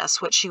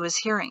process what she was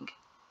hearing.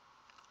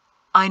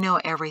 I know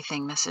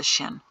everything, Mrs.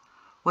 Shin.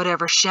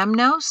 Whatever Shem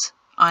knows,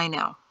 I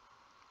know.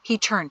 He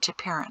turned to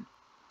Perrin.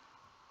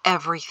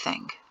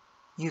 Everything.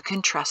 You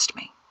can trust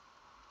me.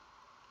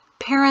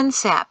 Perrin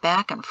sat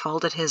back and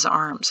folded his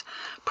arms,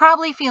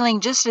 probably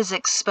feeling just as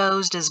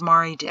exposed as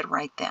Mari did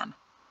right then.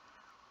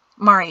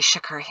 Mari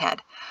shook her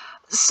head.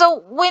 So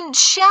when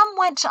Shem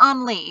went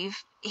on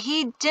leave,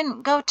 he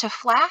didn't go to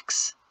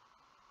Flax?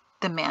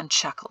 The man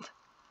chuckled.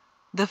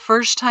 The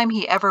first time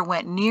he ever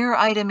went near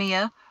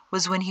Idamia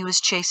was when he was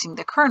chasing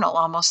the colonel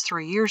almost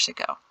 3 years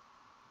ago.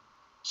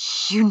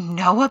 You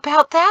know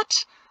about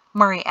that?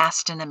 Murray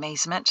asked in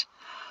amazement.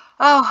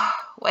 Oh,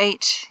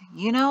 wait,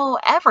 you know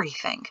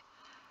everything.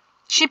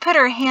 She put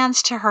her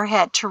hands to her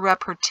head to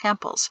rub her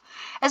temples,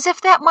 as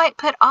if that might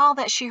put all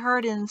that she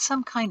heard in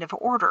some kind of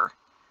order.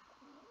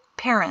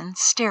 Perrin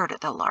stared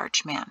at the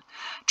large man,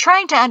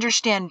 trying to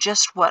understand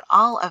just what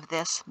all of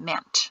this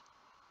meant.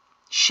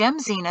 Shem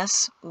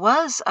Zenas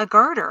was a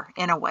garter,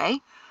 in a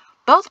way.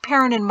 Both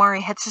Perrin and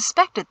Mari had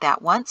suspected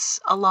that once,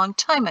 a long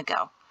time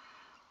ago.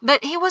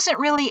 But he wasn't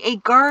really a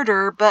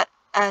garter, but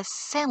a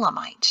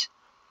Salemite.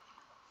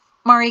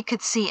 Mari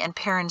could see in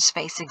Perrin's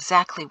face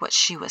exactly what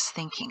she was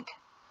thinking.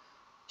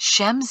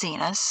 Shem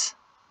Zenas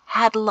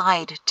had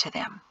lied to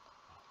them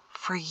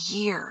for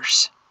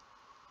years.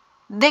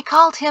 They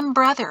called him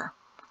brother.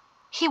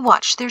 He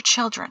watched their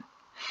children.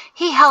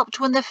 He helped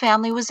when the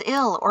family was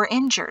ill or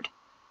injured.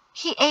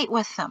 He ate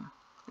with them,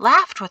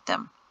 laughed with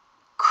them,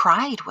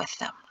 cried with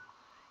them.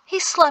 He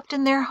slept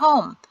in their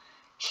home.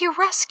 He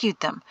rescued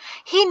them.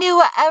 He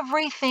knew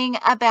everything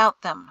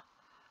about them,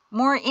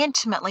 more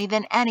intimately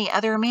than any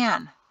other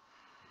man.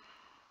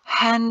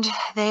 And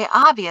they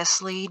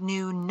obviously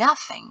knew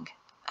nothing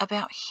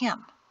about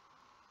him.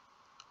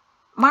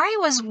 Mari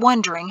was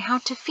wondering how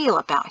to feel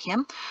about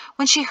him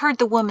when she heard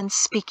the woman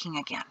speaking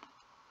again.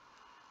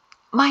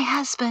 My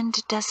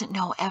husband doesn't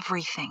know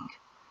everything,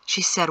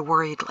 she said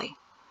worriedly.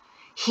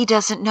 He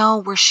doesn't know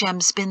where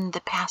Shem's been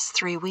the past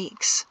 3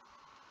 weeks.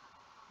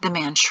 The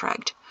man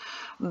shrugged.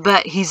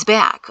 But he's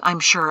back, I'm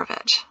sure of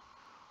it.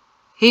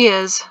 He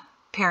is,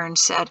 Perrin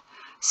said,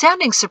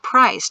 sounding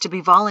surprised to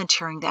be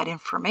volunteering that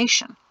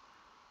information.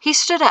 He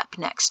stood up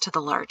next to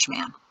the large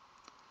man.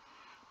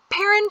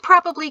 Perrin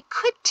probably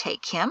could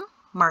take him,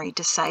 Murray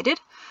decided.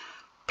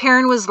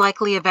 Perrin was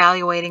likely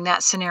evaluating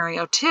that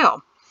scenario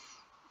too.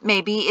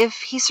 Maybe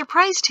if he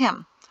surprised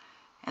him,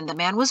 and the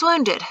man was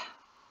wounded,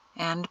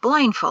 and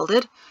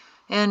blindfolded,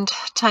 and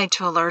tied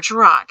to a large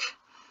rock.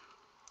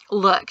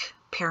 Look,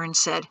 Perrin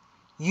said,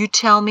 you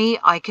tell me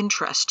I can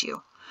trust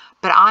you,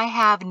 but I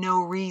have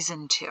no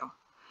reason to.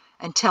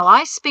 Until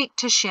I speak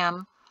to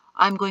Shem,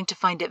 I'm going to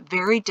find it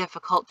very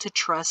difficult to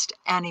trust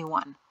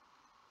anyone,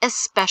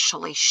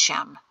 especially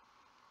Shem.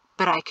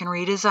 But I can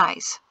read his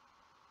eyes,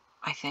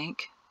 I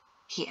think,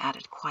 he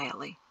added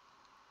quietly.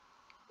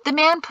 The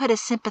man put a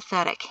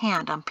sympathetic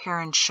hand on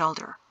Perrin's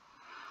shoulder.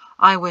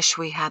 I wish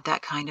we had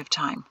that kind of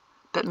time,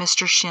 but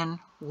Mr. Shin,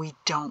 we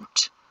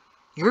don't.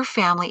 Your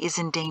family is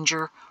in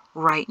danger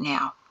right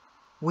now.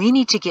 We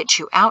need to get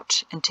you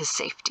out and to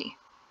safety.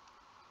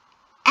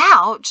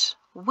 Out?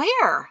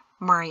 Where?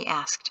 Murray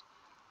asked.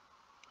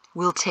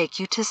 We'll take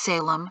you to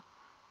Salem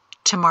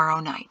tomorrow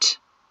night.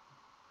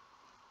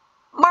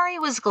 Mari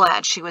was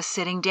glad she was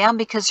sitting down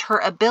because her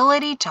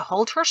ability to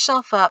hold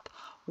herself up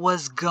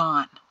was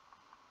gone.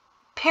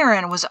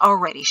 Perrin was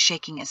already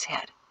shaking his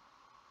head.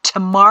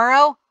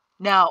 Tomorrow?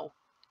 No,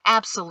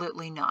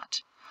 absolutely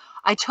not.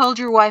 I told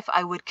your wife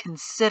I would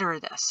consider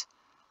this.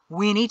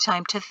 We need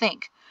time to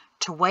think,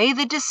 to weigh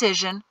the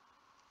decision.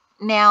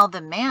 Now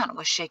the man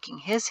was shaking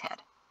his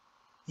head.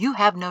 You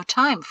have no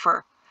time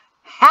for...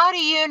 How do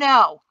you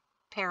know?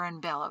 Perrin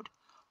bellowed.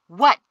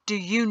 What do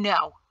you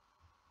know?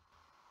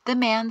 The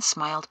man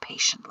smiled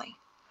patiently.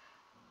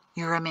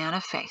 You're a man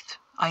of faith.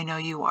 I know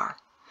you are.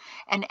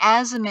 And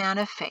as a man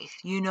of faith,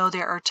 you know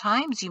there are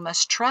times you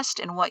must trust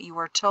in what you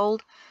are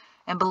told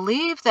and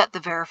believe that the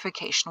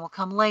verification will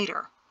come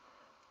later.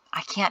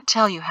 I can't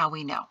tell you how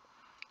we know.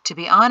 To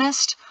be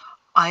honest,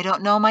 I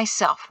don't know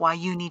myself why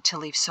you need to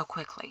leave so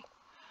quickly.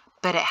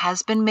 But it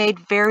has been made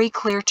very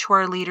clear to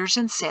our leaders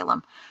in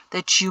Salem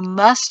that you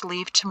must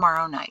leave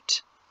tomorrow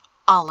night.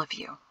 All of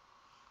you.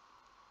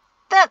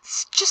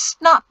 That's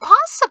just not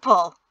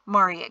possible,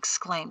 Mari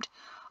exclaimed.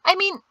 I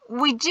mean,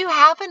 we do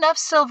have enough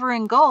silver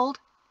and gold.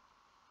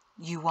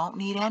 You won't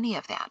need any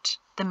of that,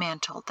 the man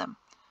told them.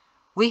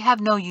 We have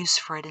no use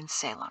for it in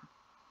Salem.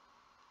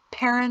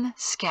 Perrin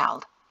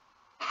scowled.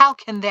 How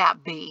can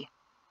that be?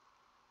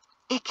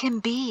 It can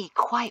be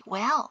quite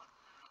well,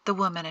 the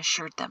woman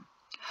assured them.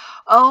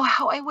 Oh,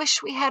 how I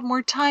wish we had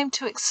more time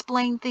to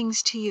explain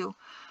things to you,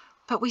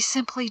 but we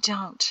simply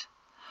don't.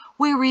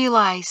 We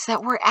realize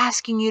that we're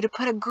asking you to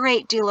put a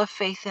great deal of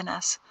faith in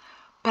us,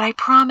 but I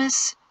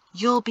promise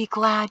you'll be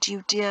glad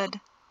you did.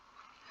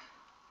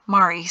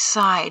 Mari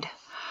sighed.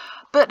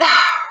 But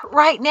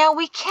right now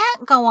we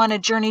can't go on a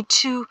journey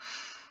to...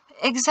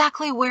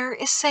 Exactly where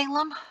is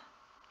Salem?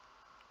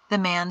 The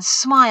man's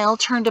smile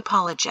turned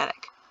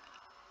apologetic.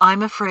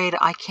 I'm afraid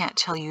I can't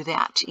tell you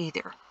that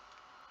either.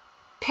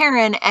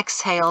 Perrin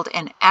exhaled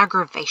in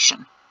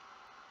aggravation.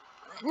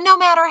 No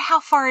matter how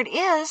far it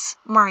is,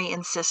 Mari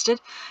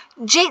insisted,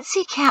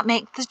 Jatesy can't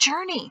make the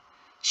journey.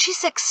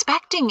 She's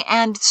expecting,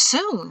 and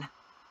soon.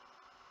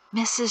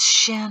 Mrs.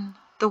 Shin,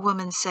 the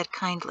woman said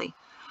kindly,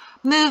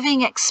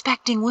 moving,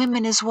 expecting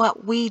women is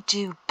what we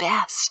do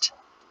best.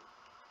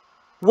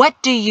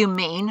 What do you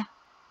mean?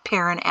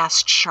 Perrin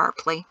asked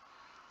sharply.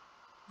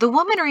 The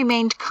woman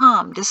remained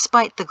calm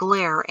despite the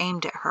glare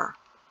aimed at her.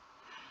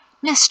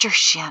 Mr.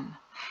 Shin,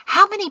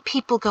 How many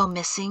people go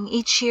missing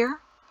each year?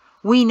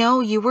 We know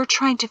you were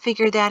trying to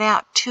figure that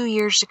out 2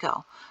 years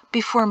ago,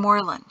 before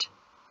Moreland.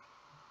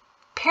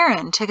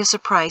 Perrin took a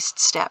surprised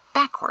step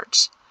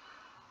backwards.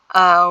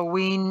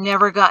 We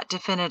never got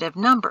definitive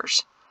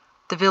numbers.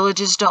 The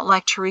villages don't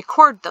like to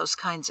record those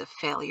kinds of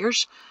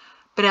failures,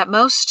 but at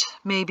most,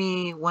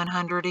 maybe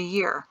 100 a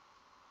year.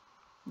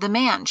 The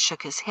man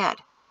shook his head.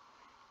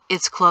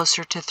 It's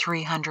closer to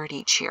 300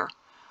 each year,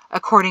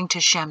 according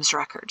to Shem's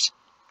records.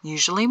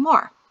 Usually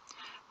more.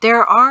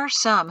 There are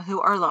some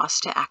who are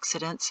lost to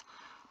accidents,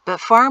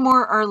 but far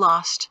more are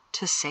lost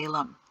to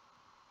Salem.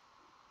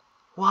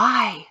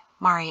 Why?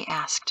 Mari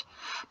asked,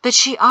 but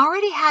she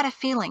already had a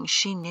feeling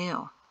she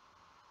knew.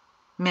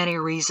 Many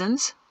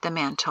reasons, the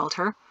man told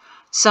her.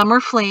 Some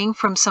are fleeing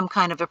from some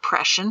kind of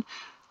oppression.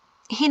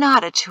 He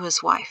nodded to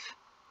his wife.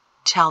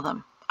 Tell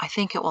them. I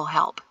think it will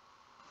help.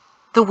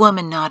 The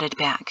woman nodded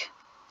back.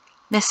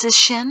 Mrs.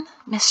 Shin,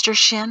 Mr.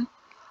 Shin,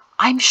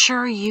 I'm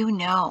sure you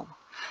know,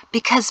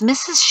 because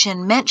Mrs.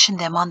 Shin mentioned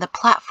them on the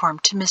platform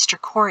to Mr.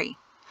 Corey.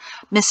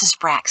 Mrs.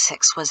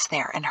 Braxix was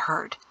there and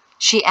heard.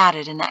 She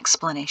added an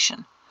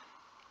explanation.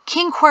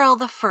 King Quarrel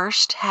I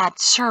had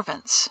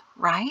servants,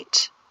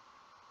 right?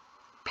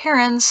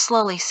 Perrin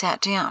slowly sat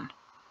down.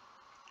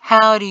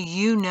 How do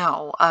you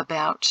know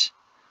about...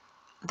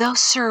 Those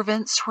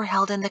servants were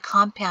held in the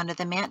compound of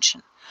the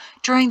mansion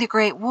during the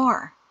Great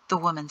War, the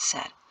woman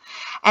said.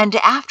 And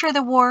after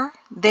the war,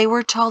 they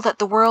were told that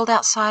the world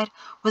outside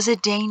was a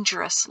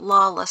dangerous,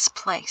 lawless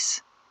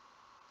place.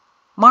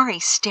 Mari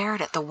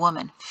stared at the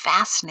woman,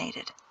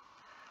 fascinated.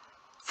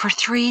 For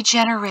 3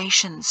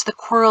 generations, the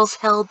Quarrels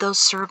held those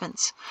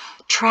servants,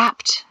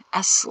 trapped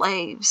as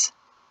slaves.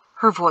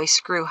 Her voice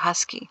grew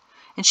husky,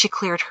 and she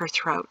cleared her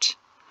throat.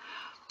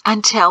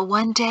 Until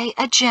one day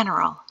a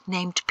general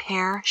named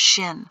Per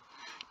Shin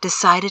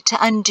decided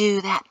to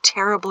undo that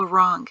terrible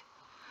wrong.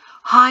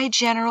 High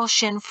General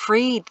Shin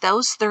freed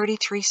those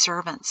 33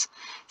 servants,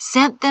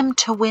 sent them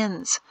to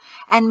Winds,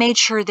 and made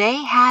sure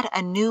they had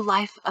a new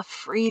life of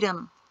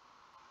freedom.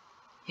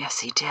 Yes,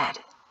 he did,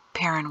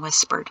 Perrin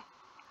whispered.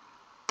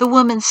 The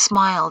woman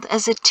smiled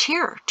as a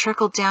tear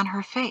trickled down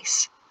her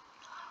face.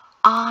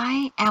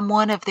 I am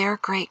one of their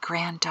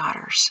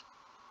great-granddaughters.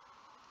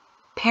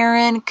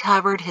 Perrin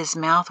covered his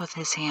mouth with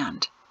his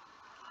hand.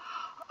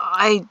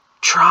 I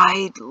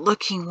tried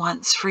looking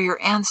once for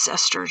your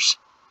ancestors.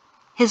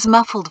 His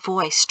muffled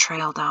voice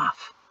trailed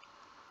off.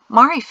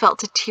 Mari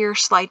felt a tear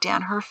slide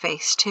down her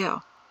face,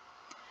 too.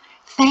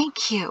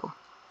 Thank you,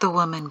 the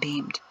woman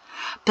beamed.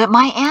 But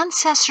my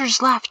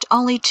ancestors left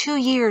only 2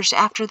 years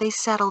after they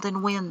settled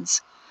in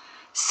Winds.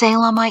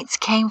 Salemites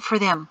came for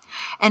them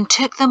and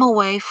took them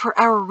away for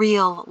a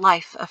real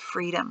life of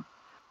freedom.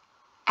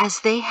 As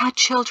they had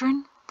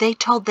children, they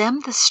told them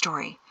the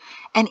story,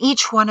 and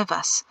each one of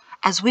us,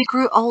 as we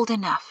grew old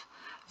enough,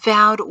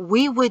 vowed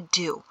we would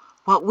do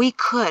what we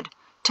could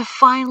to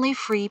finally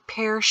free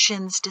Per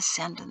Shin's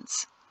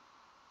descendants.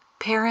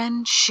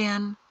 Perrin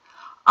Shin,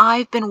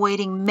 I've been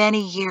waiting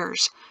many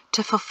years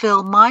to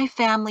fulfill my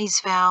family's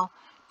vow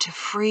to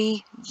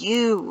free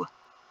you.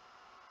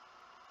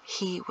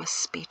 He was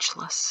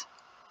speechless.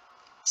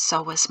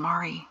 So was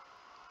Mari.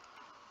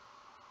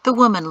 The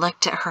woman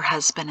looked at her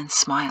husband and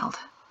smiled.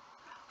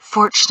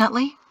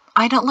 Fortunately,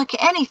 I don't look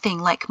anything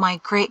like my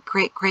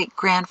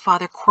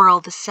great-great-great-grandfather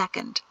Quarrel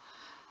II,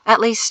 at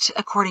least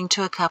according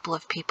to a couple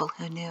of people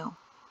who knew.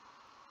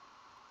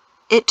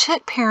 It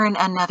took Perrin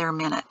another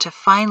minute to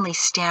finally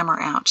stammer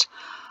out,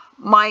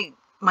 My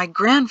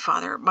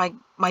grandfather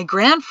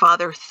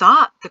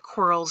thought the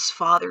Quarrels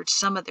fathered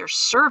some of their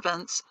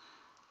servants.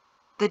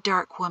 The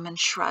dark woman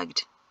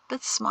shrugged,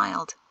 but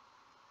smiled.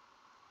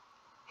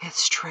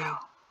 It's true,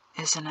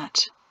 isn't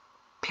it?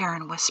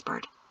 Perrin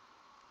whispered.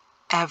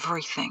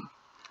 Everything.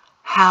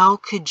 How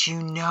could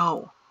you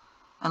know,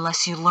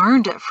 unless you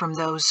learned it from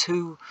those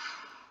who...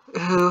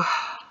 The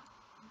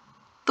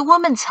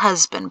woman's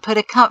husband put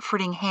a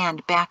comforting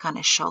hand back on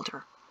his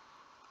shoulder.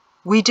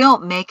 We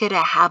don't make it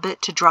a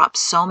habit to drop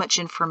so much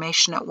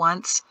information at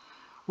once.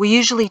 We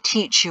usually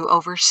teach you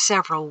over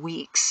several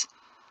weeks.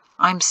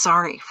 I'm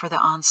sorry for the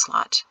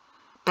onslaught,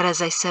 but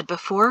as I said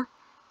before,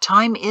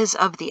 time is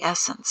of the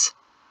essence.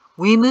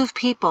 We move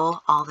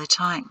people all the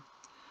time.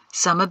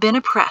 Some have been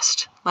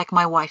oppressed, like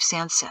my wife's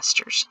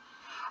ancestors.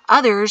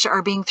 Others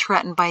are being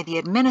threatened by the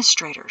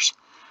administrators,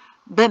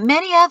 but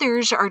many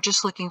others are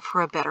just looking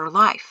for a better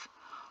life,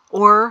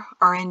 or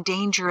are in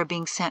danger of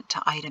being sent to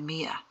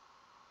Idemia.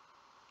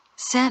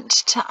 Sent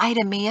to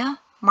Idemia?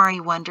 Mari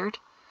wondered.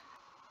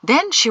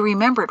 Then she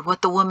remembered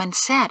what the woman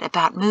said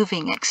about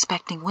moving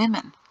expecting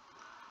women.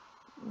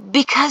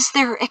 Because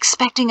they're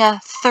expecting a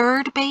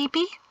 3rd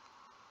baby?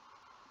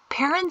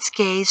 Perrin's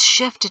gaze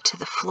shifted to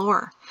the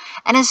floor,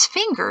 and his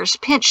fingers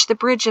pinched the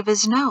bridge of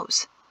his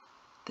nose.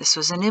 This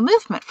was a new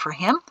movement for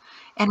him,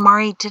 and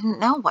Mari didn't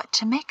know what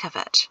to make of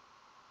it.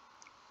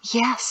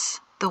 Yes,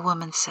 the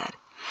woman said.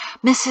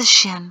 Mrs.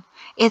 Shin,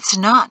 it's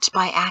not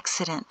by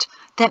accident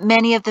that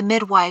many of the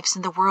midwives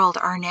in the world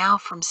are now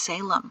from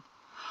Salem.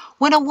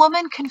 When a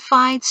woman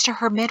confides to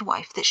her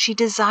midwife that she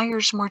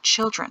desires more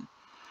children,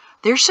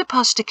 They're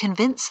supposed to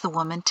convince the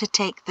woman to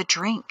take the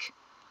drink.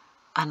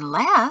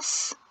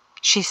 Unless,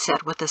 she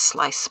said with a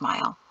sly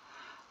smile,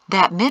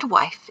 that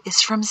midwife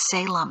is from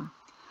Salem.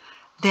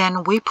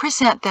 Then we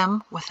present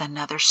them with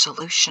another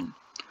solution.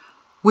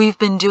 We've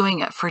been doing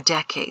it for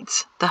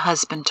decades, the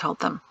husband told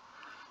them.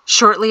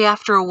 Shortly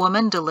after a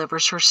woman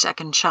delivers her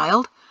second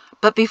child,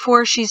 but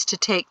before she's to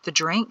take the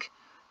drink,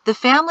 the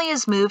family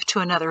is moved to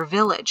another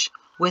village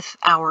with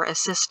our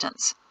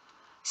assistance.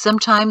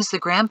 Sometimes the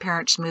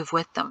grandparents move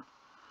with them.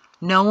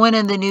 No one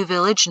in the new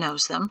village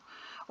knows them,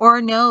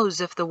 or knows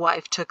if the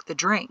wife took the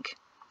drink.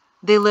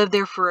 They live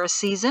there for a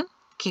season,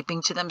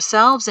 keeping to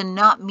themselves and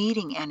not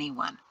meeting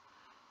anyone.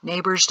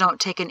 Neighbors don't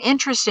take an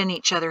interest in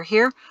each other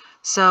here,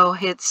 so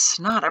it's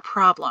not a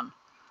problem.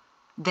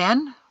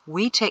 Then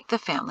we take the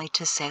family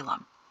to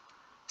Salem.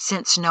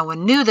 Since no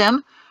one knew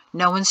them,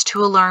 no one's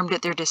too alarmed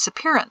at their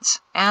disappearance,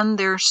 and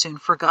they're soon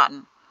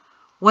forgotten.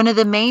 One of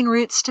the main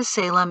routes to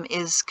Salem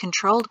is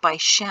controlled by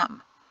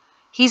Shem.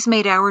 He's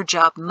made our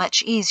job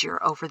much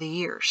easier over the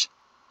years.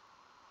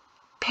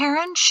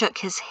 Perrin shook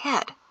his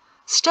head,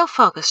 still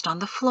focused on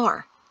the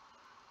floor.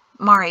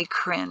 Mari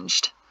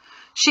cringed.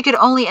 She could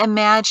only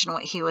imagine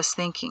what he was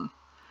thinking.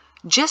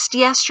 Just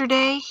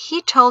yesterday,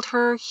 he told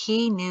her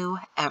he knew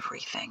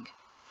everything.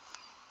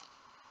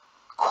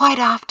 Quite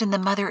often the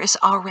mother is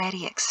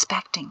already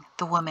expecting,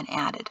 the woman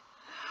added.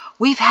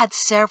 We've had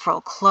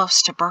several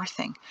close to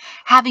birthing,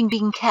 having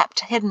been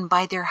kept hidden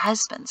by their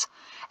husbands,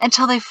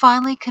 until they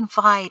finally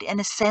confide in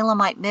a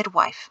Salemite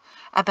midwife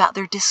about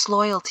their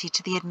disloyalty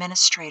to the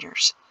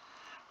administrators.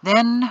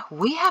 Then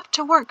we have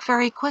to work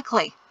very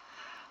quickly.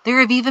 There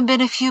have even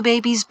been a few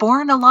babies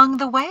born along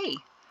the way.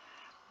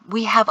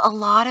 We have a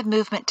lot of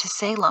movement to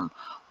Salem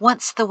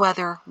once the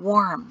weather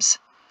warms.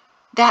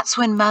 That's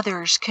when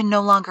mothers can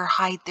no longer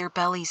hide their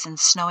bellies in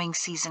snowing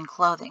season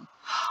clothing.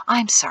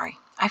 I'm sorry,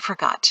 I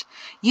forgot.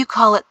 You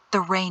call it the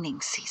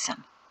raining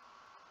season.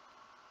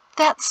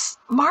 That's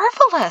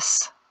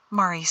marvelous,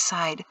 Mari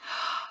sighed.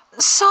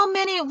 So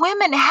many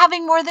women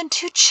having more than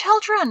 2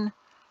 children.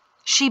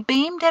 She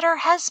beamed at her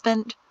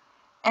husband,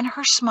 and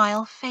her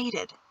smile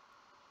faded.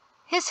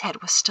 His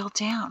head was still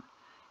down,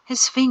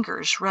 his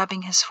fingers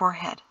rubbing his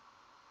forehead.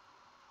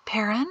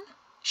 Perrin,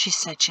 she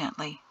said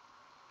gently.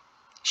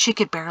 She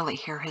could barely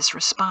hear his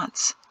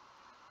response.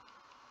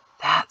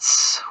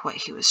 That's what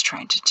he was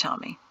trying to tell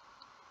me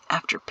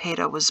after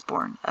Peter was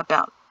born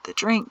about the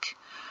drink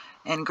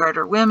and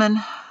garter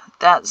women.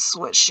 That's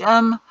what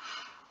Shem...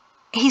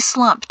 He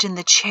slumped in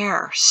the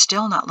chair,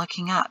 still not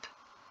looking up.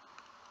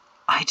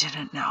 I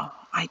didn't know.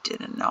 I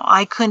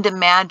couldn't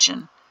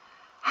imagine.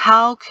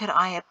 How could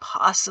I have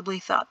possibly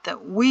thought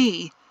that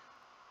we...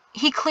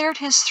 He cleared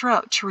his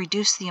throat to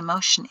reduce the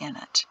emotion in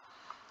it.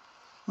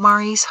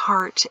 Mari's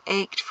heart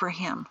ached for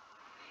him.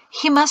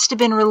 He must have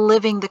been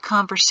reliving the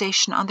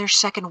conversation on their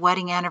second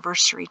wedding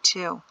anniversary,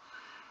 too.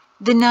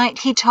 The night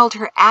he told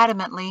her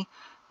adamantly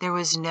there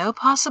was no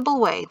possible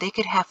way they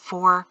could have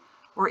 4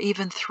 or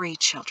even 3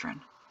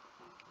 children.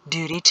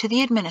 Duty to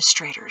the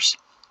administrators.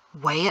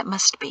 Way it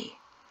must be.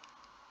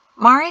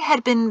 Mari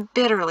had been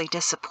bitterly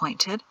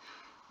disappointed,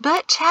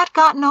 but had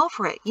gotten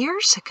over it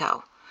years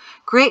ago,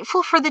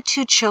 grateful for the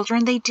 2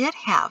 children they did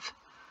have.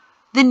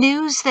 The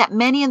news that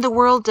many in the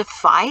world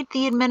defied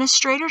the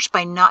administrators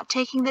by not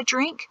taking the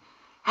drink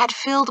had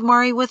filled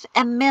Mari with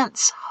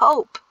immense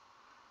hope.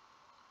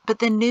 But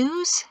the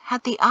news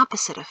had the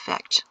opposite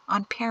effect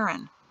on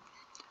Perrin.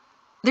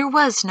 There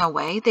was no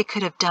way they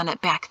could have done it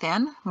back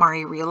then,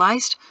 Mari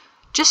realized.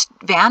 Just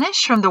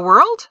vanish from the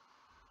world?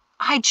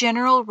 High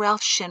General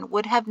Ralph Shin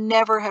would have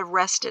never have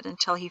rested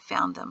until he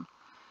found them.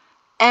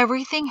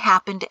 Everything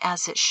happened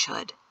as it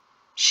should.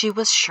 She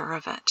was sure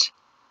of it.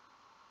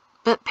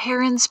 But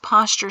Perrin's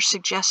posture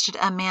suggested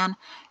a man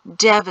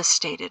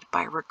devastated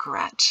by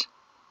regret.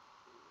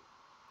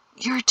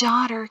 Your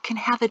daughter can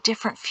have a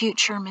different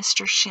future,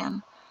 Mr.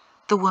 Shin,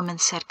 the woman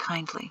said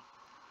kindly.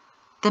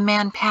 The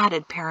man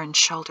patted Perrin's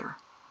shoulder.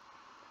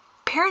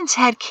 Perrin's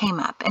head came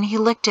up, and he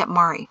looked at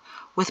Mari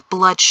with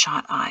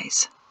bloodshot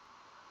eyes.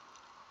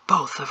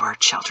 Both of our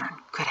children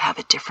could have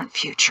a different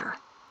future,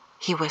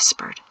 he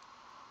whispered.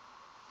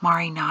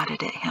 Mari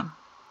nodded at him.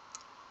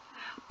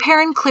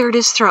 Perrin cleared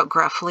his throat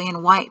gruffly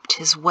and wiped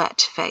his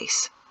wet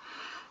face.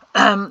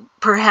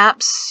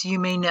 Perhaps you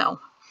may know.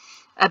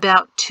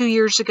 About 2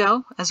 years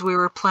ago, as we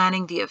were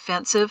planning the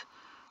offensive,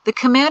 the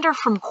commander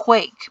from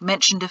Quake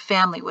mentioned a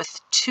family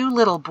with 2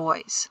 little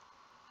boys.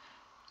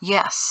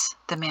 Yes,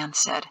 the man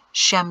said.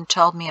 Shem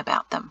told me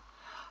about them.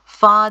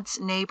 Fod's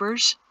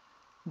neighbors.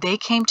 They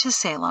came to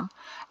Salem,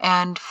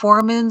 and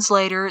 4 moons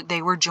later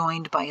they were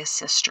joined by a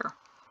sister.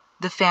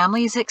 The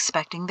family is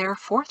expecting their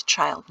 4th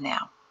child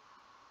now.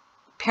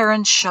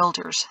 Perrin's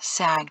shoulders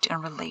sagged in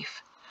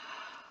relief.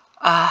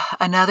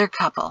 Another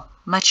couple,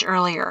 much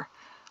earlier.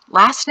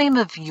 Last name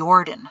of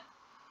Jordan.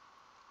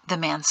 The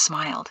man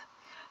smiled.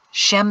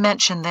 Shem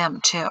mentioned them,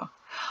 too.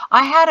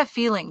 I had a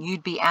feeling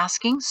you'd be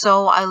asking,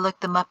 so I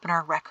looked them up in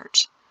our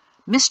records.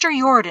 Mr.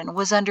 Jordan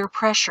was under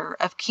pressure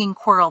of King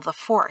Quarrel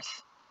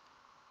IV.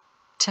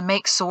 To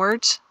make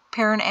swords?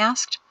 Perrin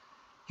asked.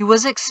 He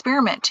was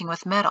experimenting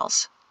with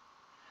metals.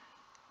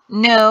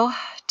 No,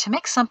 to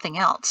make something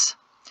else.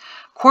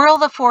 Quirrell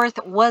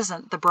IV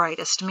wasn't the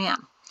brightest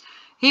man.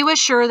 He was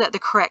sure that the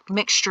correct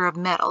mixture of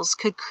metals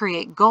could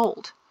create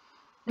gold.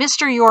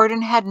 Mr.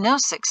 Jordan had no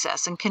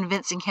success in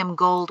convincing him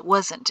gold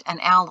wasn't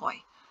an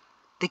alloy.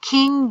 The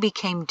king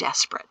became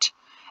desperate,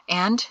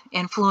 and,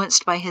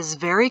 influenced by his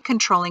very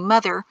controlling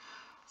mother,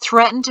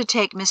 threatened to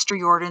take Mr.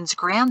 Jordan's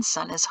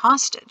grandson as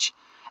hostage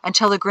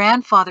until the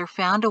grandfather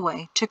found a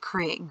way to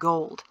create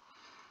gold.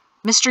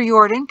 Mr.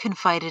 Jordan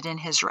confided in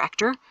his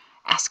rector,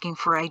 asking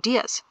for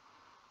ideas.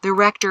 The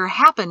rector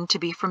happened to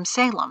be from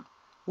Salem,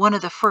 one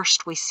of the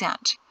first we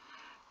sent.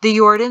 The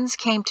Jordans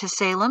came to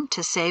Salem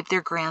to save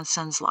their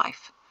grandson's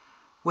life.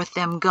 With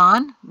them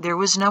gone, there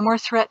was no more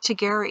threat to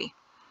Gary.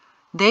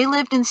 They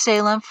lived in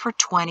Salem for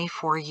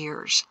 24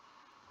 years.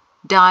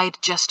 Died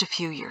just a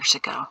few years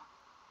ago.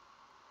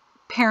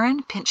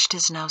 Perrin pinched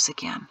his nose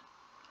again.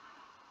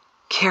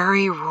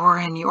 Carrie,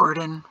 Roran,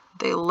 Jordan,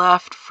 they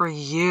left for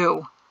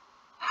you.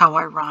 How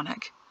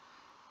ironic.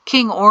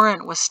 King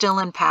Orrin was still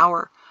in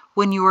power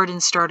when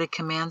Jordan started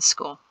command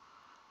school.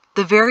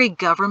 The very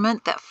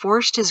government that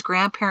forced his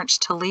grandparents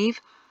to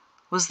leave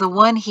was the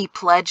one he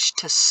pledged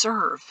to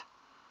serve.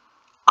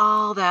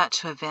 All that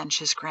to avenge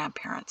his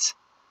grandparents.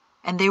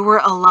 And they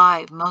were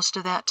alive most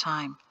of that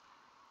time.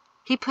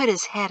 He put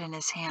his head in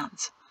his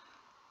hands.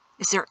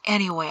 Is there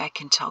any way I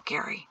can tell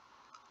Gary?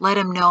 Let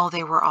him know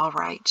they were all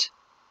right.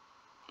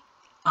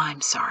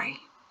 I'm sorry.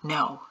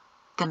 No,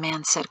 the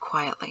man said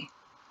quietly.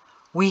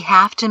 We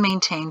have to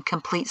maintain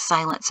complete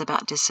silence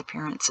about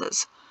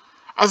disappearances.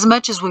 As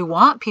much as we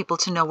want people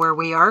to know where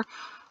we are,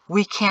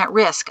 we can't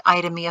risk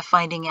Ida Mia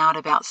finding out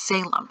about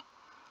Salem.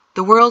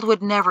 The world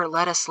would never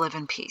let us live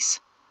in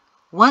peace.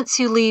 Once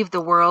you leave the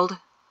world,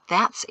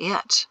 that's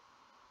it.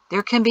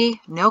 There can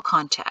be no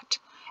contact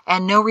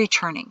and no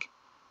returning.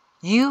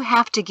 You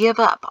have to give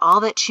up all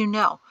that you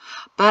know,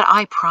 but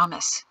I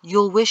promise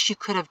you'll wish you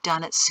could have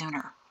done it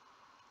sooner.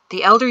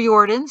 The elder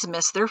Jordans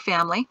missed their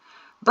family,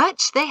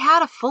 but they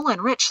had a full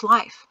and rich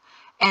life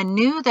and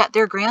knew that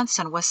their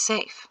grandson was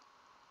safe.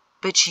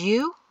 But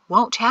you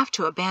won't have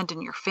to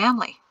abandon your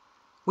family.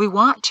 We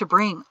want to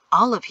bring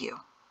all of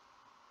you.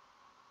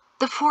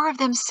 The four of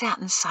them sat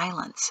in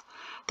silence,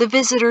 the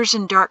visitors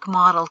in dark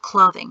mottled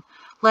clothing,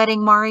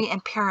 letting Mari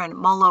and Perrin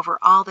mull over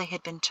all they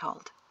had been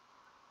told.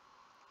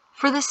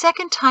 For the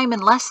second time in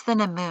less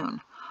than a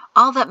moon,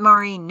 all that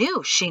Mari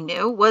knew she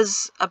knew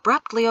was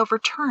abruptly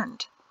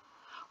overturned.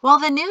 While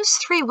the news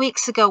 3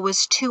 weeks ago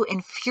was too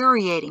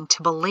infuriating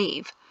to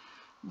believe,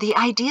 the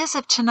ideas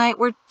of tonight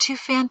were too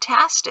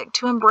fantastic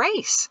to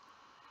embrace.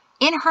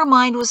 In her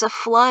mind was a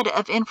flood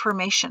of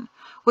information,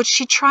 which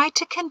she tried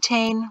to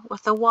contain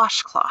with a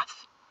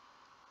washcloth.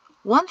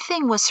 One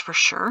thing was for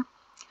sure.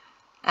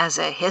 As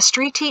a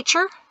history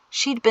teacher,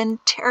 she'd been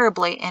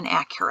terribly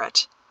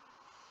inaccurate.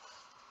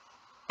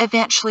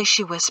 Eventually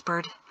she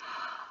whispered,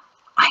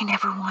 I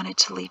never wanted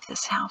to leave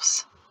this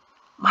house.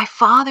 My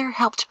father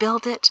helped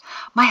build it.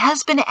 My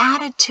husband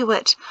added to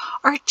it.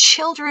 Our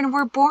children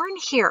were born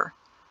here.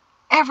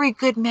 Every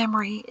good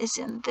memory is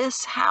in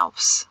this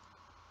house.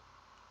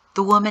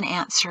 The woman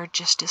answered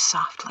just as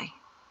softly,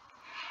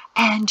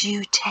 and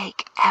you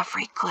take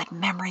every good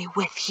memory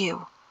with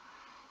you.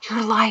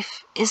 Your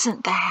life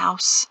isn't the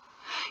house.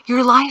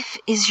 Your life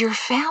is your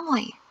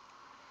family.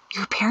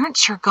 Your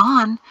parents are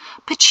gone,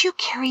 but you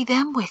carry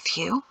them with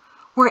you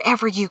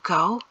wherever you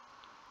go.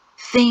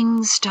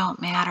 Things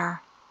don't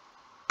matter.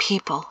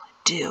 People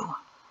do.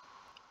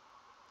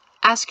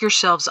 Ask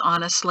yourselves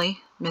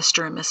honestly,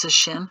 Mr. and Mrs.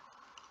 Shin,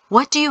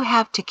 what do you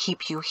have to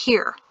keep you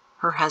here?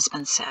 Her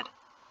husband said.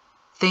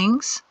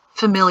 Things?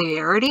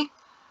 Familiarity?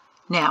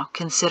 Now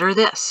consider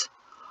this.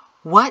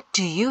 What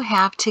do you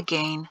have to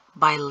gain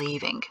by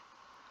leaving?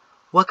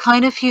 What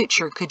kind of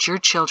future could your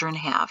children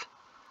have?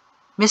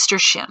 Mr.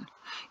 Shin,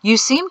 you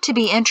seem to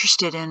be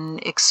interested in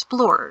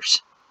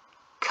explorers.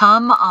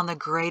 Come on the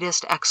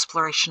greatest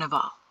exploration of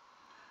all.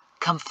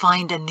 Come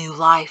find a new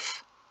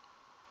life.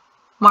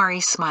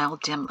 Mari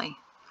smiled dimly.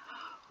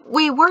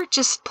 We were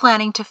just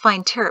planning to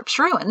find Terrap's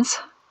ruins.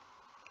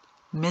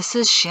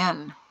 Mrs.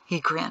 Shin, he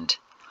grinned,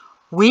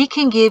 we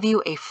can give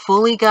you a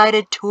fully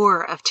guided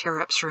tour of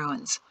Terrap's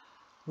ruins.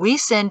 We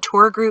send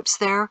tour groups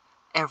there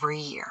every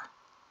year.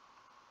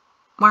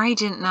 Mari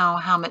didn't know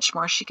how much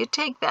more she could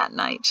take that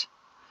night.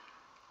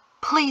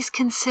 Please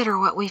consider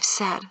what we've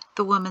said,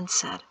 the woman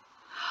said.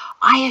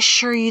 I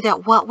assure you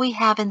that what we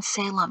have in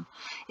Salem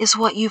is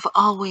what you've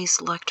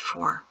always looked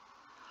for.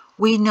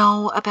 We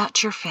know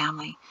about your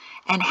family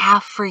and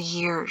have for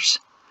years.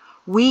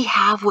 We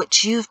have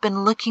what you've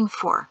been looking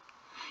for.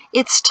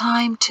 It's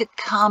time to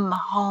come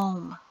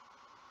home.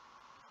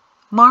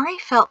 Mari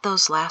felt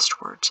those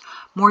last words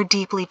more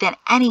deeply than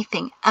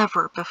anything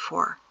ever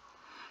before.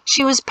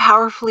 She was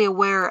powerfully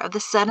aware of the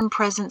sudden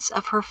presence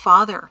of her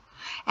father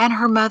and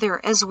her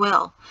mother as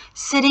well,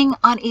 sitting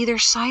on either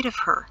side of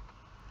her.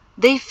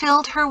 They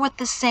filled her with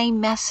the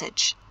same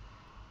message.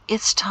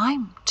 It's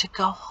time to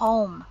go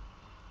home.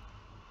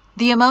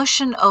 The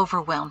emotion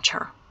overwhelmed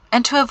her.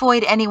 and to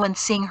avoid anyone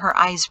seeing her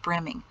eyes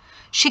brimming,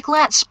 she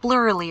glanced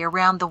blurrily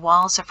around the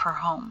walls of her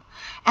home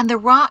and the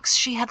rocks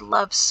she had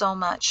loved so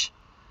much.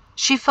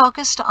 She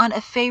focused on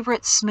a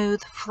favorite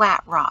smooth,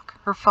 flat rock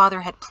her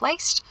father had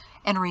placed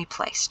and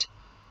replaced.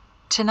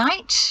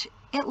 Tonight,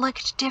 it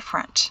looked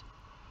different.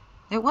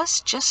 It was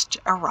just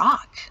a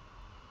rock.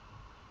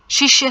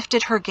 She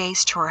shifted her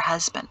gaze to her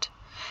husband.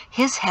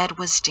 His head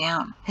was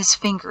down, his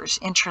fingers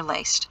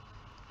interlaced.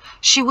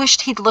 She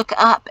wished he'd look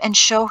up and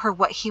show her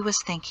what he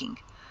was thinking.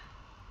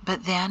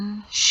 But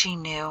then she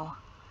knew.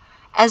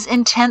 As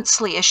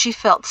intensely as she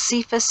felt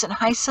Cephas and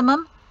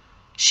Hysamum,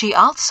 she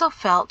also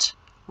felt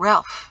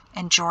Ralph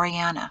and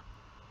Joriana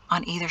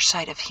on either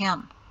side of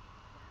him.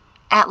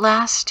 At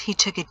last he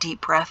took a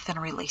deep breath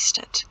and released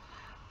it,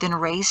 then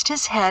raised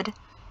his head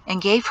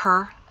and gave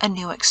her a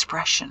new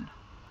expression.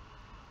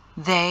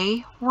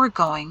 They were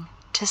going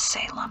to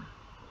Salem.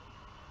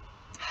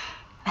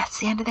 That's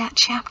the end of that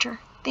chapter.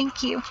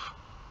 Thank you.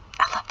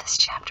 I love this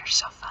chapter.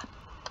 So fun.